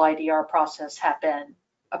the federal IDR process have been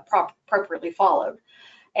appropriately followed.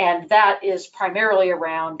 And that is primarily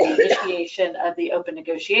around the initiation of the open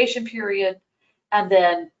negotiation period, and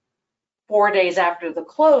then 4 days after the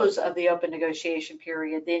close of the open negotiation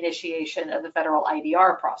period, the initiation of the federal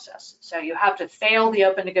IDR process. So you have to fail the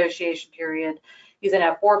open negotiation period. You then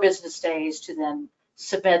have 4 business days to then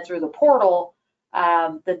submit through the portal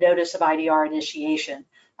the notice of IDR initiation,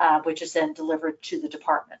 which is then delivered to the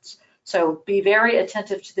departments. So be very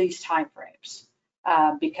attentive to these timeframes,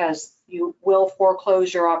 because you will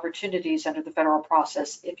foreclose your opportunities under the federal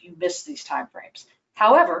process if you miss these timeframes.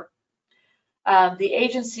 However, the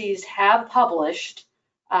agencies have published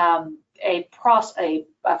a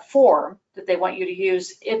form that they want you to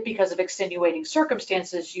use if, because of extenuating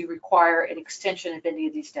circumstances, you require an extension of any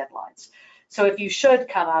of these deadlines. So if you should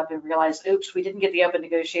come up and realize, oops, we didn't get the open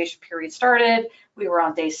negotiation period started, we were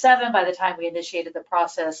on day 7 by the time we initiated the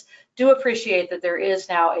process, do appreciate that there is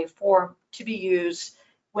now a form to be used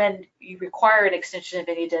when you require an extension of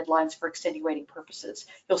any deadlines for extenuating purposes.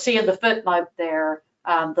 You'll see in the footnote there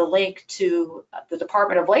the link to the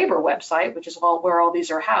Department of Labor website, which is where all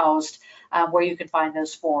these are housed, where you can find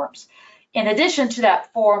those forms. In addition to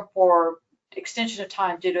that form for extension of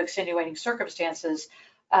time due to extenuating circumstances,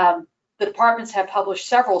 the departments have published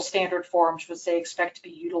several standard forms which they expect to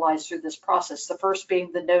be utilized through this process. The first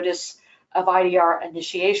being the notice of IDR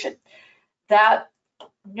initiation. That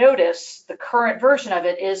notice, the current version of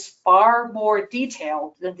it, is far more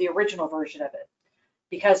detailed than the original version of it.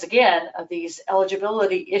 Because again, of these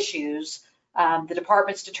eligibility issues, the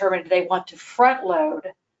departments determined they want to front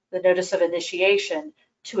load the notice of initiation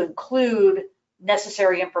to include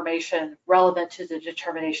necessary information relevant to the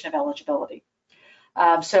determination of eligibility.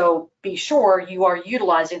 So be sure you are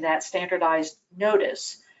utilizing that standardized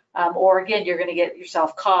notice, or again, you're going to get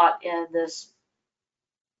yourself caught in this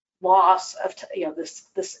loss of,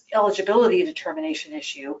 this eligibility determination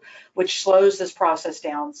issue, which slows this process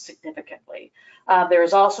down significantly. There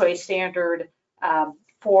is also a standard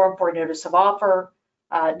form for notice of offer,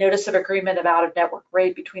 notice of agreement of out-of-network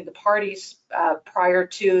rate between the parties prior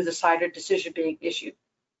to the cited decision being issued.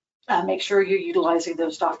 Make sure you're utilizing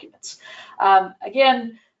those documents.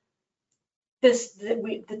 Again,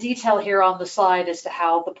 the detail here on the slide as to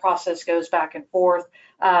how the process goes back and forth.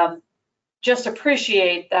 Just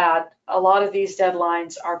appreciate that a lot of these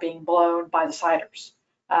deadlines are being blown by the citers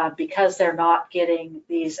because they're not getting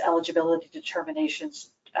these eligibility determinations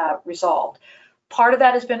resolved. Part of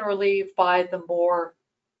that has been relieved by the more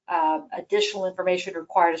additional information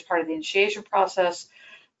required as part of the initiation process.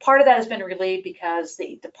 Part of that has been relieved because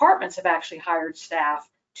the departments have actually hired staff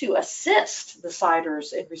to assist the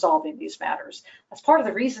CIDRs in resolving these matters. That's part of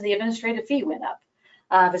the reason the administrative fee went up,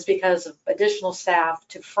 is because of additional staff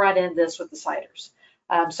to front end this with the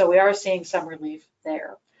CIDRs. So we are seeing some relief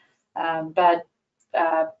there. But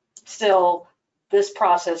still, this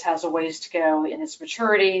process has a ways to go in its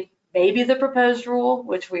maturity. Maybe the proposed rule,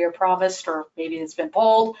 which we are promised, or maybe it's been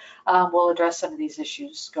pulled, will address some of these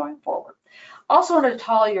issues going forward. Also wanted to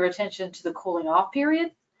call your attention to the cooling off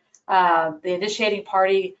period. The initiating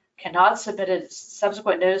party cannot submit a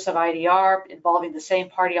subsequent notice of IDR involving the same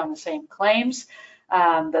party on the same claims.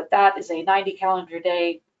 That is a 90 calendar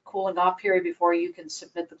day cooling off period before you can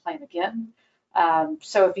submit the claim again.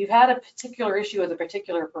 So if you've had a particular issue with a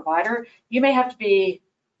particular provider, you may have to be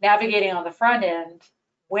navigating on the front end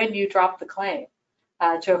when you drop the claim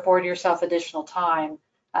to afford yourself additional time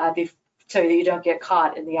so that you don't get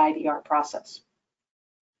caught in the IDR process.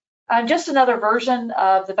 Just another version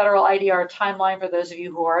of the federal IDR timeline for those of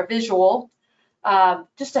you who are visual,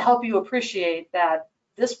 just to help you appreciate that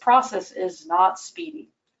this process is not speedy.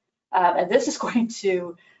 And this is going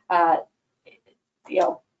to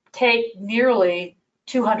take nearly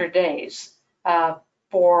 200 days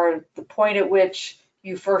for the point at which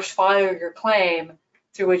you first file your claim,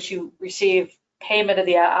 through which you receive payment of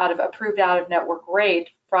the approved out-of-network rate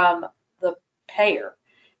from the payer.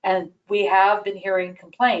 And we have been hearing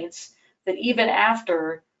complaints that even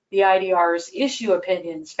after the IDRs issue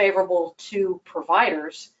opinions favorable to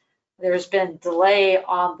providers, there's been delay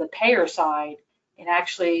on the payer side in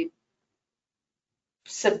actually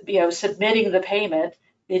submitting the payment,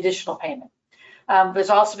 the additional payment. There's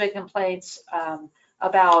also been complaints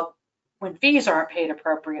about when fees aren't paid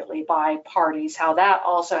appropriately by parties, how that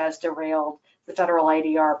also has derailed the federal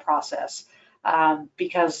IDR process,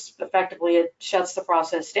 because effectively it shuts the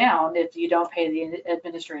process down if you don't pay the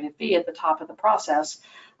administrative fee at the top of the process.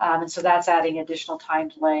 And so that's adding additional time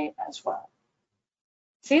delay as well.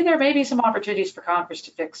 See, there may be some opportunities for Congress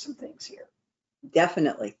to fix some things here.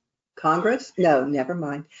 Definitely. Congress? No, never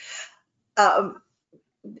mind.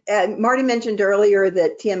 And Marty mentioned earlier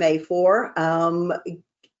that TMA4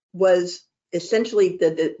 was essentially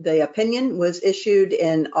the opinion was issued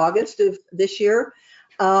in August of this year.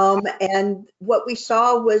 And what we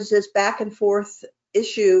saw was this back and forth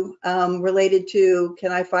issue related to,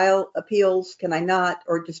 can I file appeals, can I not,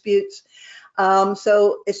 or disputes.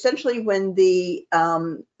 So essentially when the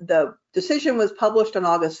decision was published on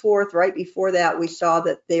August 4th, right before that, we saw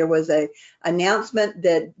that there was a announcement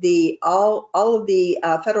that all of the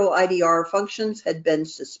federal IDR functions had been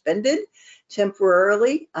suspended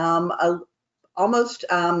temporarily. Almost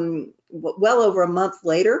well over a month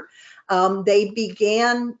later, they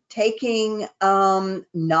began taking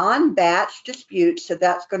non-batch disputes, so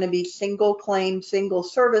that's going to be single claim, single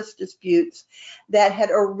service disputes that had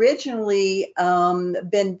originally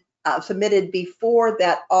been submitted before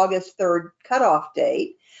that August 3rd cutoff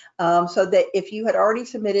date, so that if you had already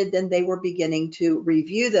submitted, then they were beginning to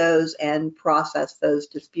review those and process those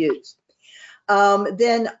disputes.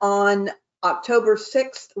 Then on October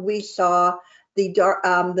 6th, we saw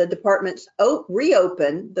the departments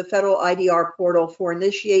reopen the federal IDR portal for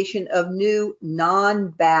initiation of new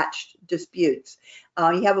non-batched disputes.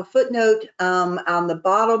 You have a footnote on the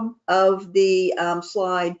bottom of the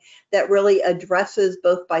slide that really addresses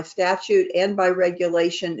both by statute and by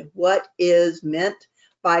regulation what is meant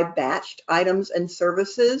by batched items and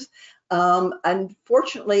services.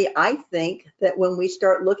 Unfortunately, I think that when we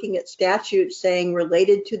start looking at statutes saying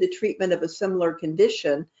related to the treatment of a similar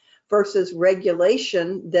condition versus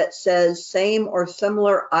regulation that says same or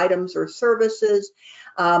similar items or services,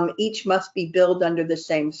 each must be billed under the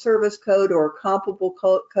same service code or comparable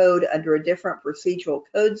code under a different procedural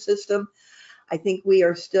code system, I think we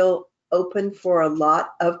are still open for a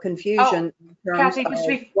lot of confusion in terms Kathy,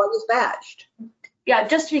 of what is batched. Yeah,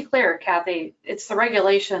 just to be clear, Kathy, it's the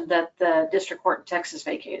regulation that the district court in Texas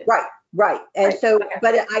vacated. Right. And right. so, Okay.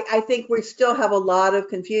 But I think we still have a lot of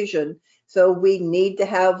confusion. So we need to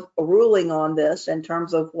have a ruling on this in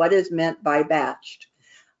terms of what is meant by batched.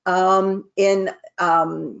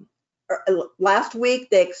 Last week,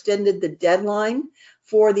 they extended the deadline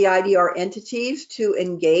for the IDR entities to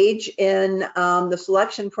engage in the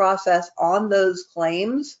selection process on those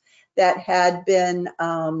claims that had been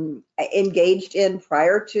engaged in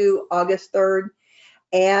prior to August 3rd.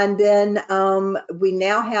 And then we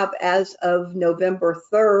now have, as of November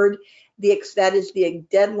 3rd, that is the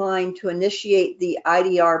deadline to initiate the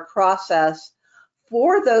IDR process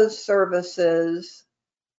for those services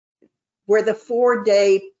where the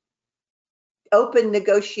 4-day open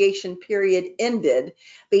negotiation period ended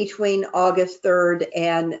between August 3rd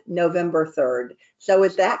and November 3rd. So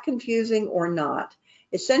is that confusing or not?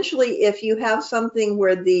 Essentially, if you have something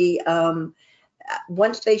where the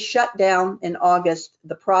once they shut down in August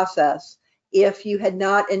the process, if you have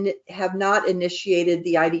not initiated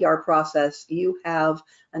the IDR process, you have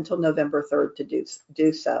until November 3rd to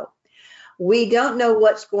do so. We don't know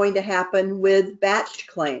what's going to happen with batched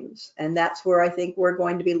claims, and that's where I think we're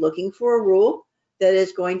going to be looking for a rule that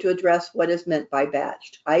is going to address what is meant by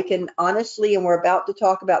batched. I can honestly, and we're about to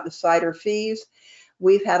talk about the cider fees,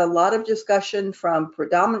 we've had a lot of discussion from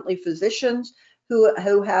predominantly physicians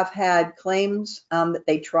who have had claims that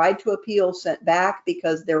they tried to appeal sent back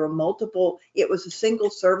because there were multiple, it was a single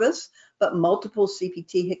service, but multiple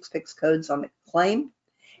CPT HCPCS codes on the claim.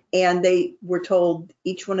 And they were told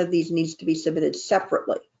each one of these needs to be submitted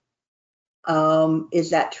separately. Is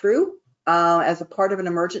that true? As a part of an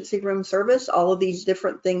emergency room service, all of these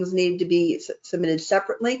different things need to be submitted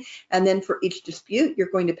separately. And then for each dispute,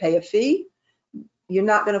 you're going to pay a fee. You're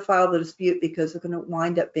not going to file the dispute because it's going to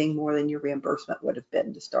wind up being more than your reimbursement would have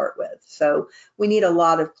been to start with. So we need a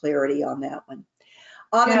lot of clarity on that one.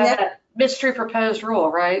 On the next mystery proposed rule,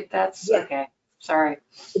 right? That's okay. Sorry.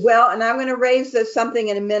 Well, and I'm going to raise this something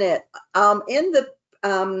in a minute. In the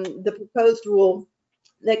proposed rule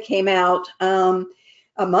that came out a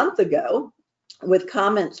month ago, with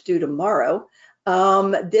comments due tomorrow,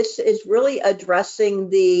 this is really addressing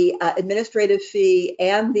the administrative fee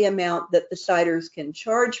and the amount that the ciders can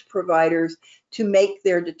charge providers to make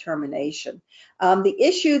their determination. The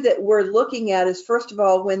issue that we're looking at is, first of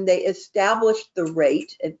all, when they established the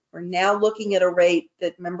rate, and we're now looking at a rate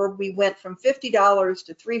that, remember, we went from $50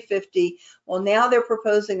 to $350. Well, now they're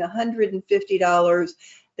proposing $150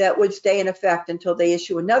 that would stay in effect until they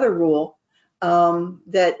issue another rule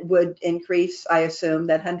that would increase, I assume,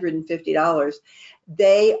 that $150.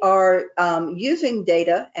 They are using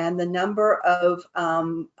data and the number of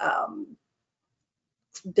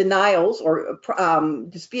denials or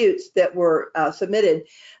disputes that were submitted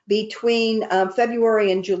between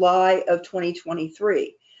February and July of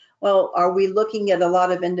 2023. Well, are we looking at a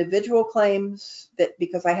lot of individual claims that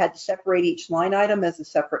because I had to separate each line item as a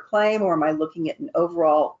separate claim, or am I looking at an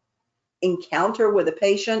overall encounter with a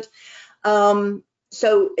patient? I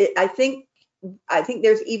think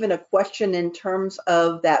there's even a question in terms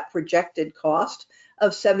of that projected cost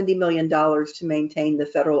of $70 million to maintain the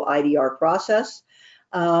federal IDR process,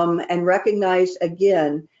 and recognize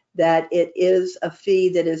again that it is a fee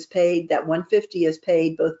that is paid, that $150 is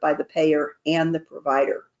paid both by the payer and the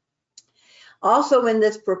provider. Also in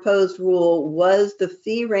this proposed rule was the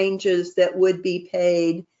fee ranges that would be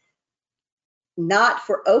paid not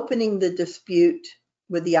for opening the dispute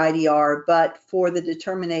with the IDR, but for the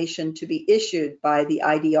determination to be issued by the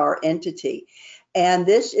IDR entity. And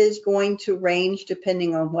this is going to range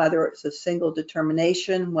depending on whether it's a single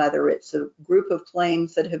determination, whether it's a group of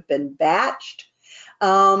claims that have been batched.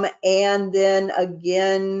 And then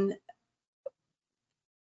again,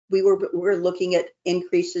 we're looking at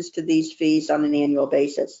increases to these fees on an annual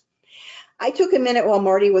basis. I took a minute while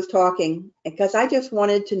Marty was talking because I just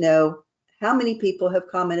wanted to know how many people have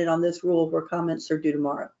commented on this rule where comments are due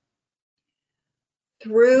tomorrow.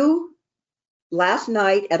 Through last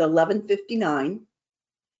night at 11:59,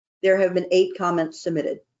 there have been 8 comments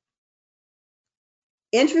submitted.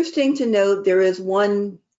 Interesting to note, there is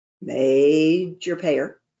one major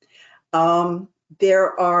payer.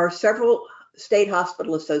 There are several state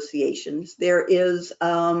hospital associations. There is,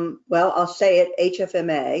 well, I'll say it,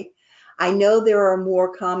 HFMA. I know there are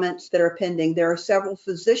more comments that are pending. There are several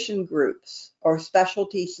physician groups or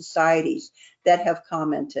specialty societies that have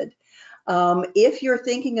commented. If you're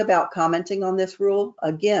thinking about commenting on this rule,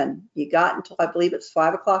 again, you got until I believe it's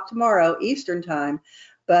 5 o'clock tomorrow Eastern time,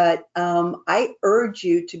 but I urge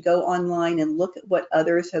you to go online and look at what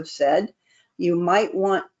others have said. You might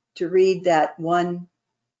want to read that one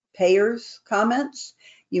payer's comments.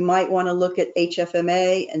 You might want to look at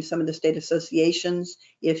HFMA and some of the state associations.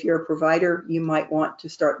 If you're a provider, you might want to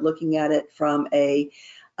start looking at it from a,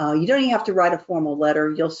 you don't even have to write a formal letter.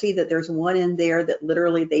 You'll see that there's one in there that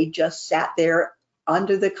literally they just sat there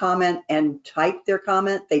under the comment and typed their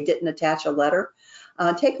comment. They didn't attach a letter.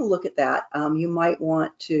 Take a look at that. You might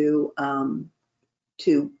want to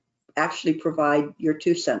actually provide your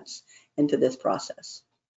 2 cents into this process.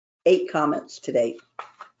 8 comments to date.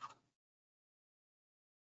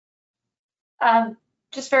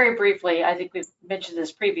 Just very briefly, I think we've mentioned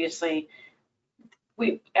this previously.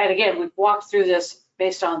 We've walked through this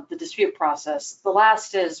based on the dispute process. The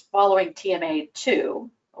last is following TMA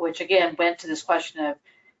 2, which again went to this question of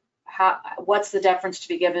what's the deference to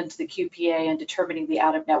be given to the QPA in determining the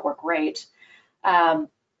out-of-network rate. The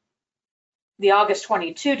August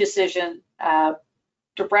 22 decision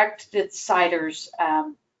directed CIDRs,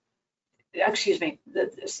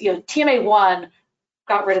 TMA1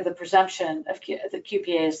 got rid of the presumption of the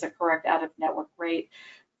QPA is the correct out-of-network rate.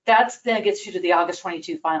 That then gets you to the August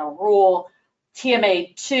 22 final rule.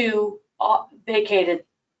 TMA2 vacated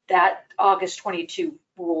that August 22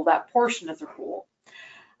 rule, that portion of the rule.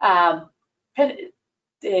 The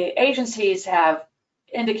agencies have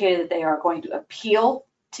indicated that they are going to appeal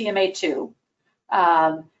TMA2,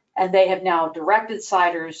 and they have now directed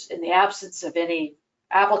CIDRs, in the absence of any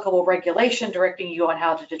applicable regulation directing you on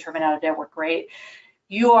how to determine out-of-network rate,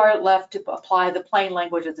 you are left to apply the plain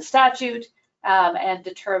language of the statute and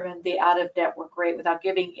determine the out-of-network rate without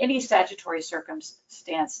giving any statutory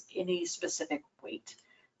circumstance any specific weight.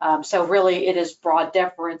 So really, it is broad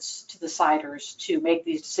deference to the CIDRs to make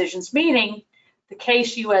these decisions, meaning the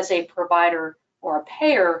case you as a provider or a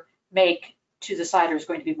payer make to the CIDR is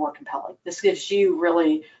going to be more compelling. This gives you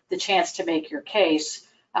really the chance to make your case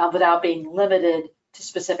without being limited to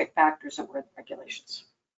specific factors that were in the regulations.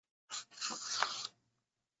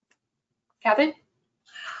 Kathy?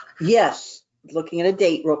 Yes, looking at a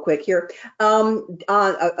date real quick here of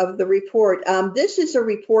the report. This is a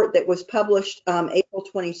report that was published April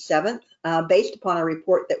 27th, based upon a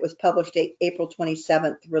report that was published April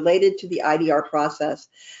 27th related to the IDR process,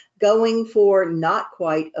 going for not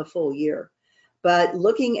quite a full year, but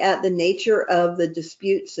looking at the nature of the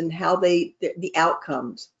disputes and how the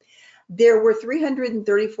outcomes. There were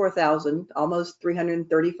 334,000, almost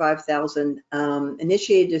 335,000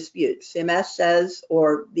 initiated disputes. CMS says,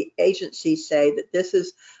 or the agencies say, that this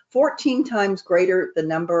is 14 times greater than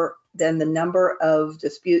the number of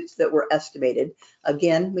disputes that were estimated.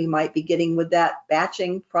 Again, we might be getting with that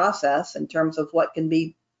batching process in terms of what can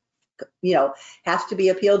be, has to be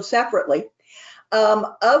appealed separately.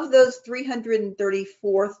 Of those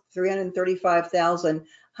 335,000,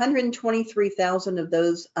 123,000 of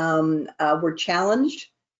those were challenged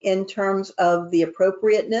in terms of the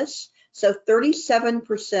appropriateness. So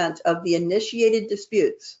 37% of the initiated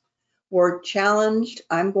disputes were challenged,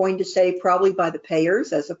 I'm going to say probably by the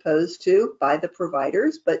payers as opposed to by the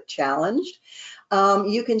providers, but challenged.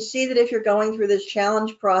 You can see that if you're going through this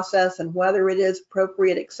challenge process and whether it is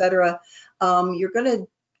appropriate, et cetera, you're going to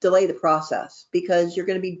delay the process because you're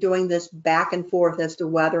going to be doing this back and forth as to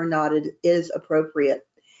whether or not it is appropriate.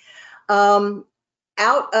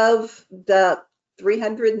 Out of the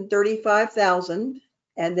 335,000,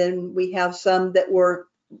 and then we have some that were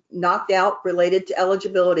knocked out related to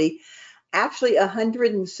eligibility, actually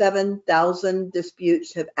 107,000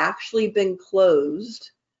 disputes have actually been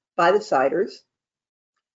closed by the CIDRs.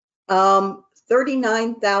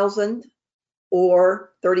 39,000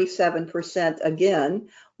 or 37% again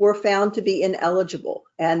were found to be ineligible,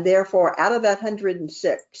 and therefore out of that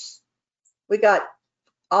 106, we got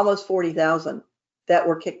almost 40,000 that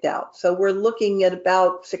were kicked out. So we're looking at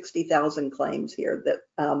about 60,000 claims here that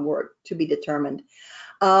were to be determined.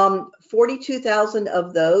 42,000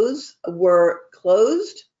 of those were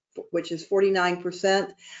closed, which is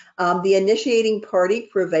 49%. The initiating party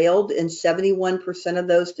prevailed in 71% of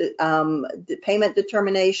those payment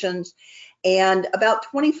determinations, and about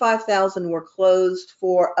 25,000 were closed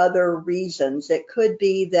for other reasons. It could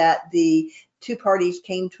be that the two parties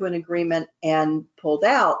came to an agreement and pulled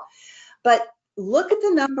out. But look at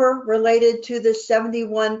the number related to the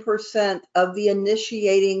 71% of the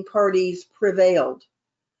initiating parties prevailed.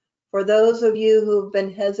 For those of you who've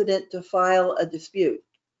been hesitant to file a dispute,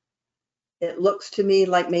 it looks to me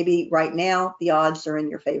like maybe right now the odds are in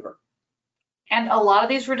your favor. And a lot of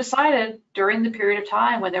these were decided during the period of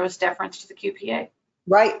time when there was deference to the QPA.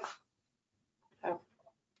 Right. So,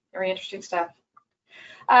 very interesting stuff.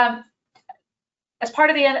 As part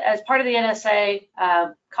of the NSA,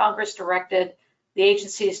 Congress directed the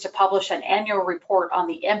agencies to publish an annual report on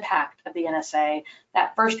the impact of the NSA.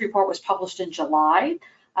 That first report was published in July.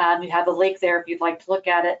 You have the link there if you'd like to look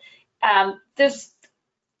at it. There's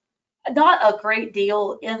not a great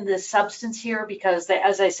deal in the substance here because,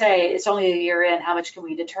 as I say, it's only a year in, how much can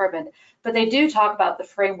we determine? But they do talk about the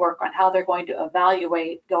framework on how they're going to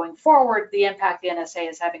evaluate going forward the impact the NSA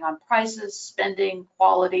is having on prices, spending,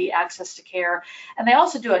 quality, access to care. And they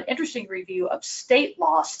also do an interesting review of state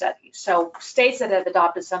law studies. So states that have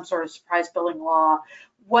adopted some sort of surprise billing law,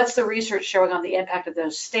 what's the research showing on the impact of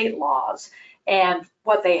those state laws? And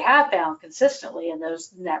what they have found consistently in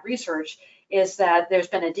that research is that there's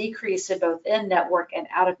been a decrease in both in-network and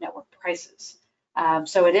out-of-network prices.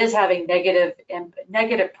 So it is having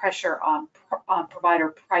negative pressure on provider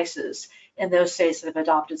prices in those states that have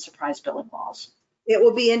adopted surprise billing laws. It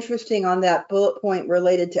will be interesting on that bullet point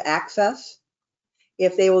related to access,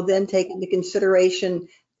 if they will then take into consideration,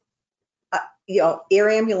 air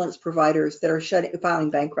ambulance providers that are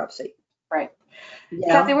filing bankruptcy. Right.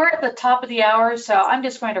 Yeah. Kathy, we're at the top of the hour, so I'm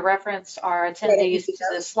just going to reference our attendees to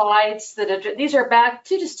the slides. These are back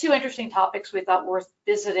to just two interesting topics we thought worth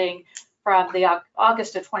visiting from the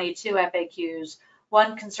August of 22 FAQs.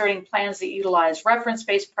 One concerning plans that utilize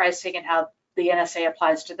reference-based pricing and how the NSA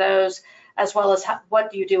applies to those, as well as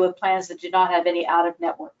what do you do with plans that do not have any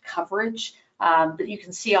out-of-network coverage. That you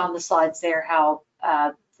can see on the slides there how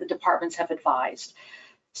the departments have advised.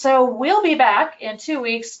 So we'll be back in 2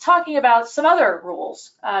 weeks talking about some other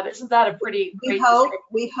rules. Isn't that a pretty great description?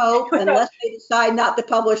 We hope, unless they decide not to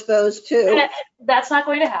publish those too. That's not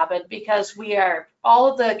going to happen because we are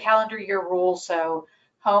all of the calendar year rules, so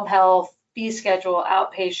home health, fee schedule,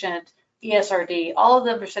 outpatient, ESRD, all of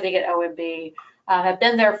them are sitting at OMB, have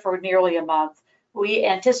been there for nearly a month. We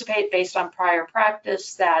anticipate, based on prior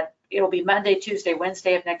practice, that it'll be Monday, Tuesday,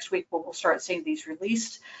 Wednesday of next week when we'll start seeing these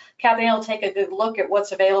released. Kathy will take a good look at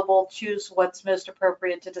what's available, choose what's most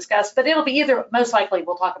appropriate to discuss, but it'll be either, most likely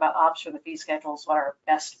we'll talk about ops for the fee schedules, what our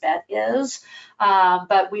best bet is,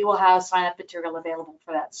 but we will have sign-up material available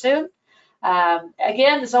for that soon.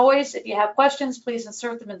 Again, as always, if you have questions, please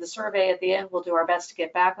insert them in the survey at the end. We'll do our best to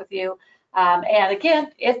get back with you. And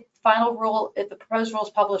again, if the proposed rule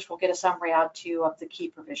is published, we'll get a summary out to you of the key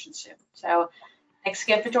provisions soon. So thanks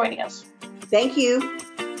again for joining us. Thank you.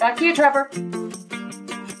 Back to you, Trevor.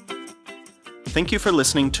 Thank you for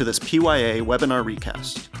listening to this PYA webinar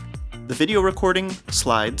recast. The video recording,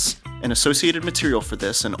 slides, and associated material for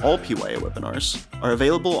this and all PYA webinars are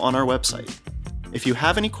available on our website. If you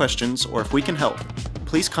have any questions or if we can help,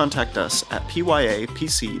 please contact us at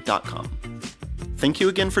pyapc.com. Thank you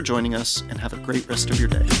again for joining us and have a great rest of your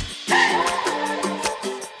day.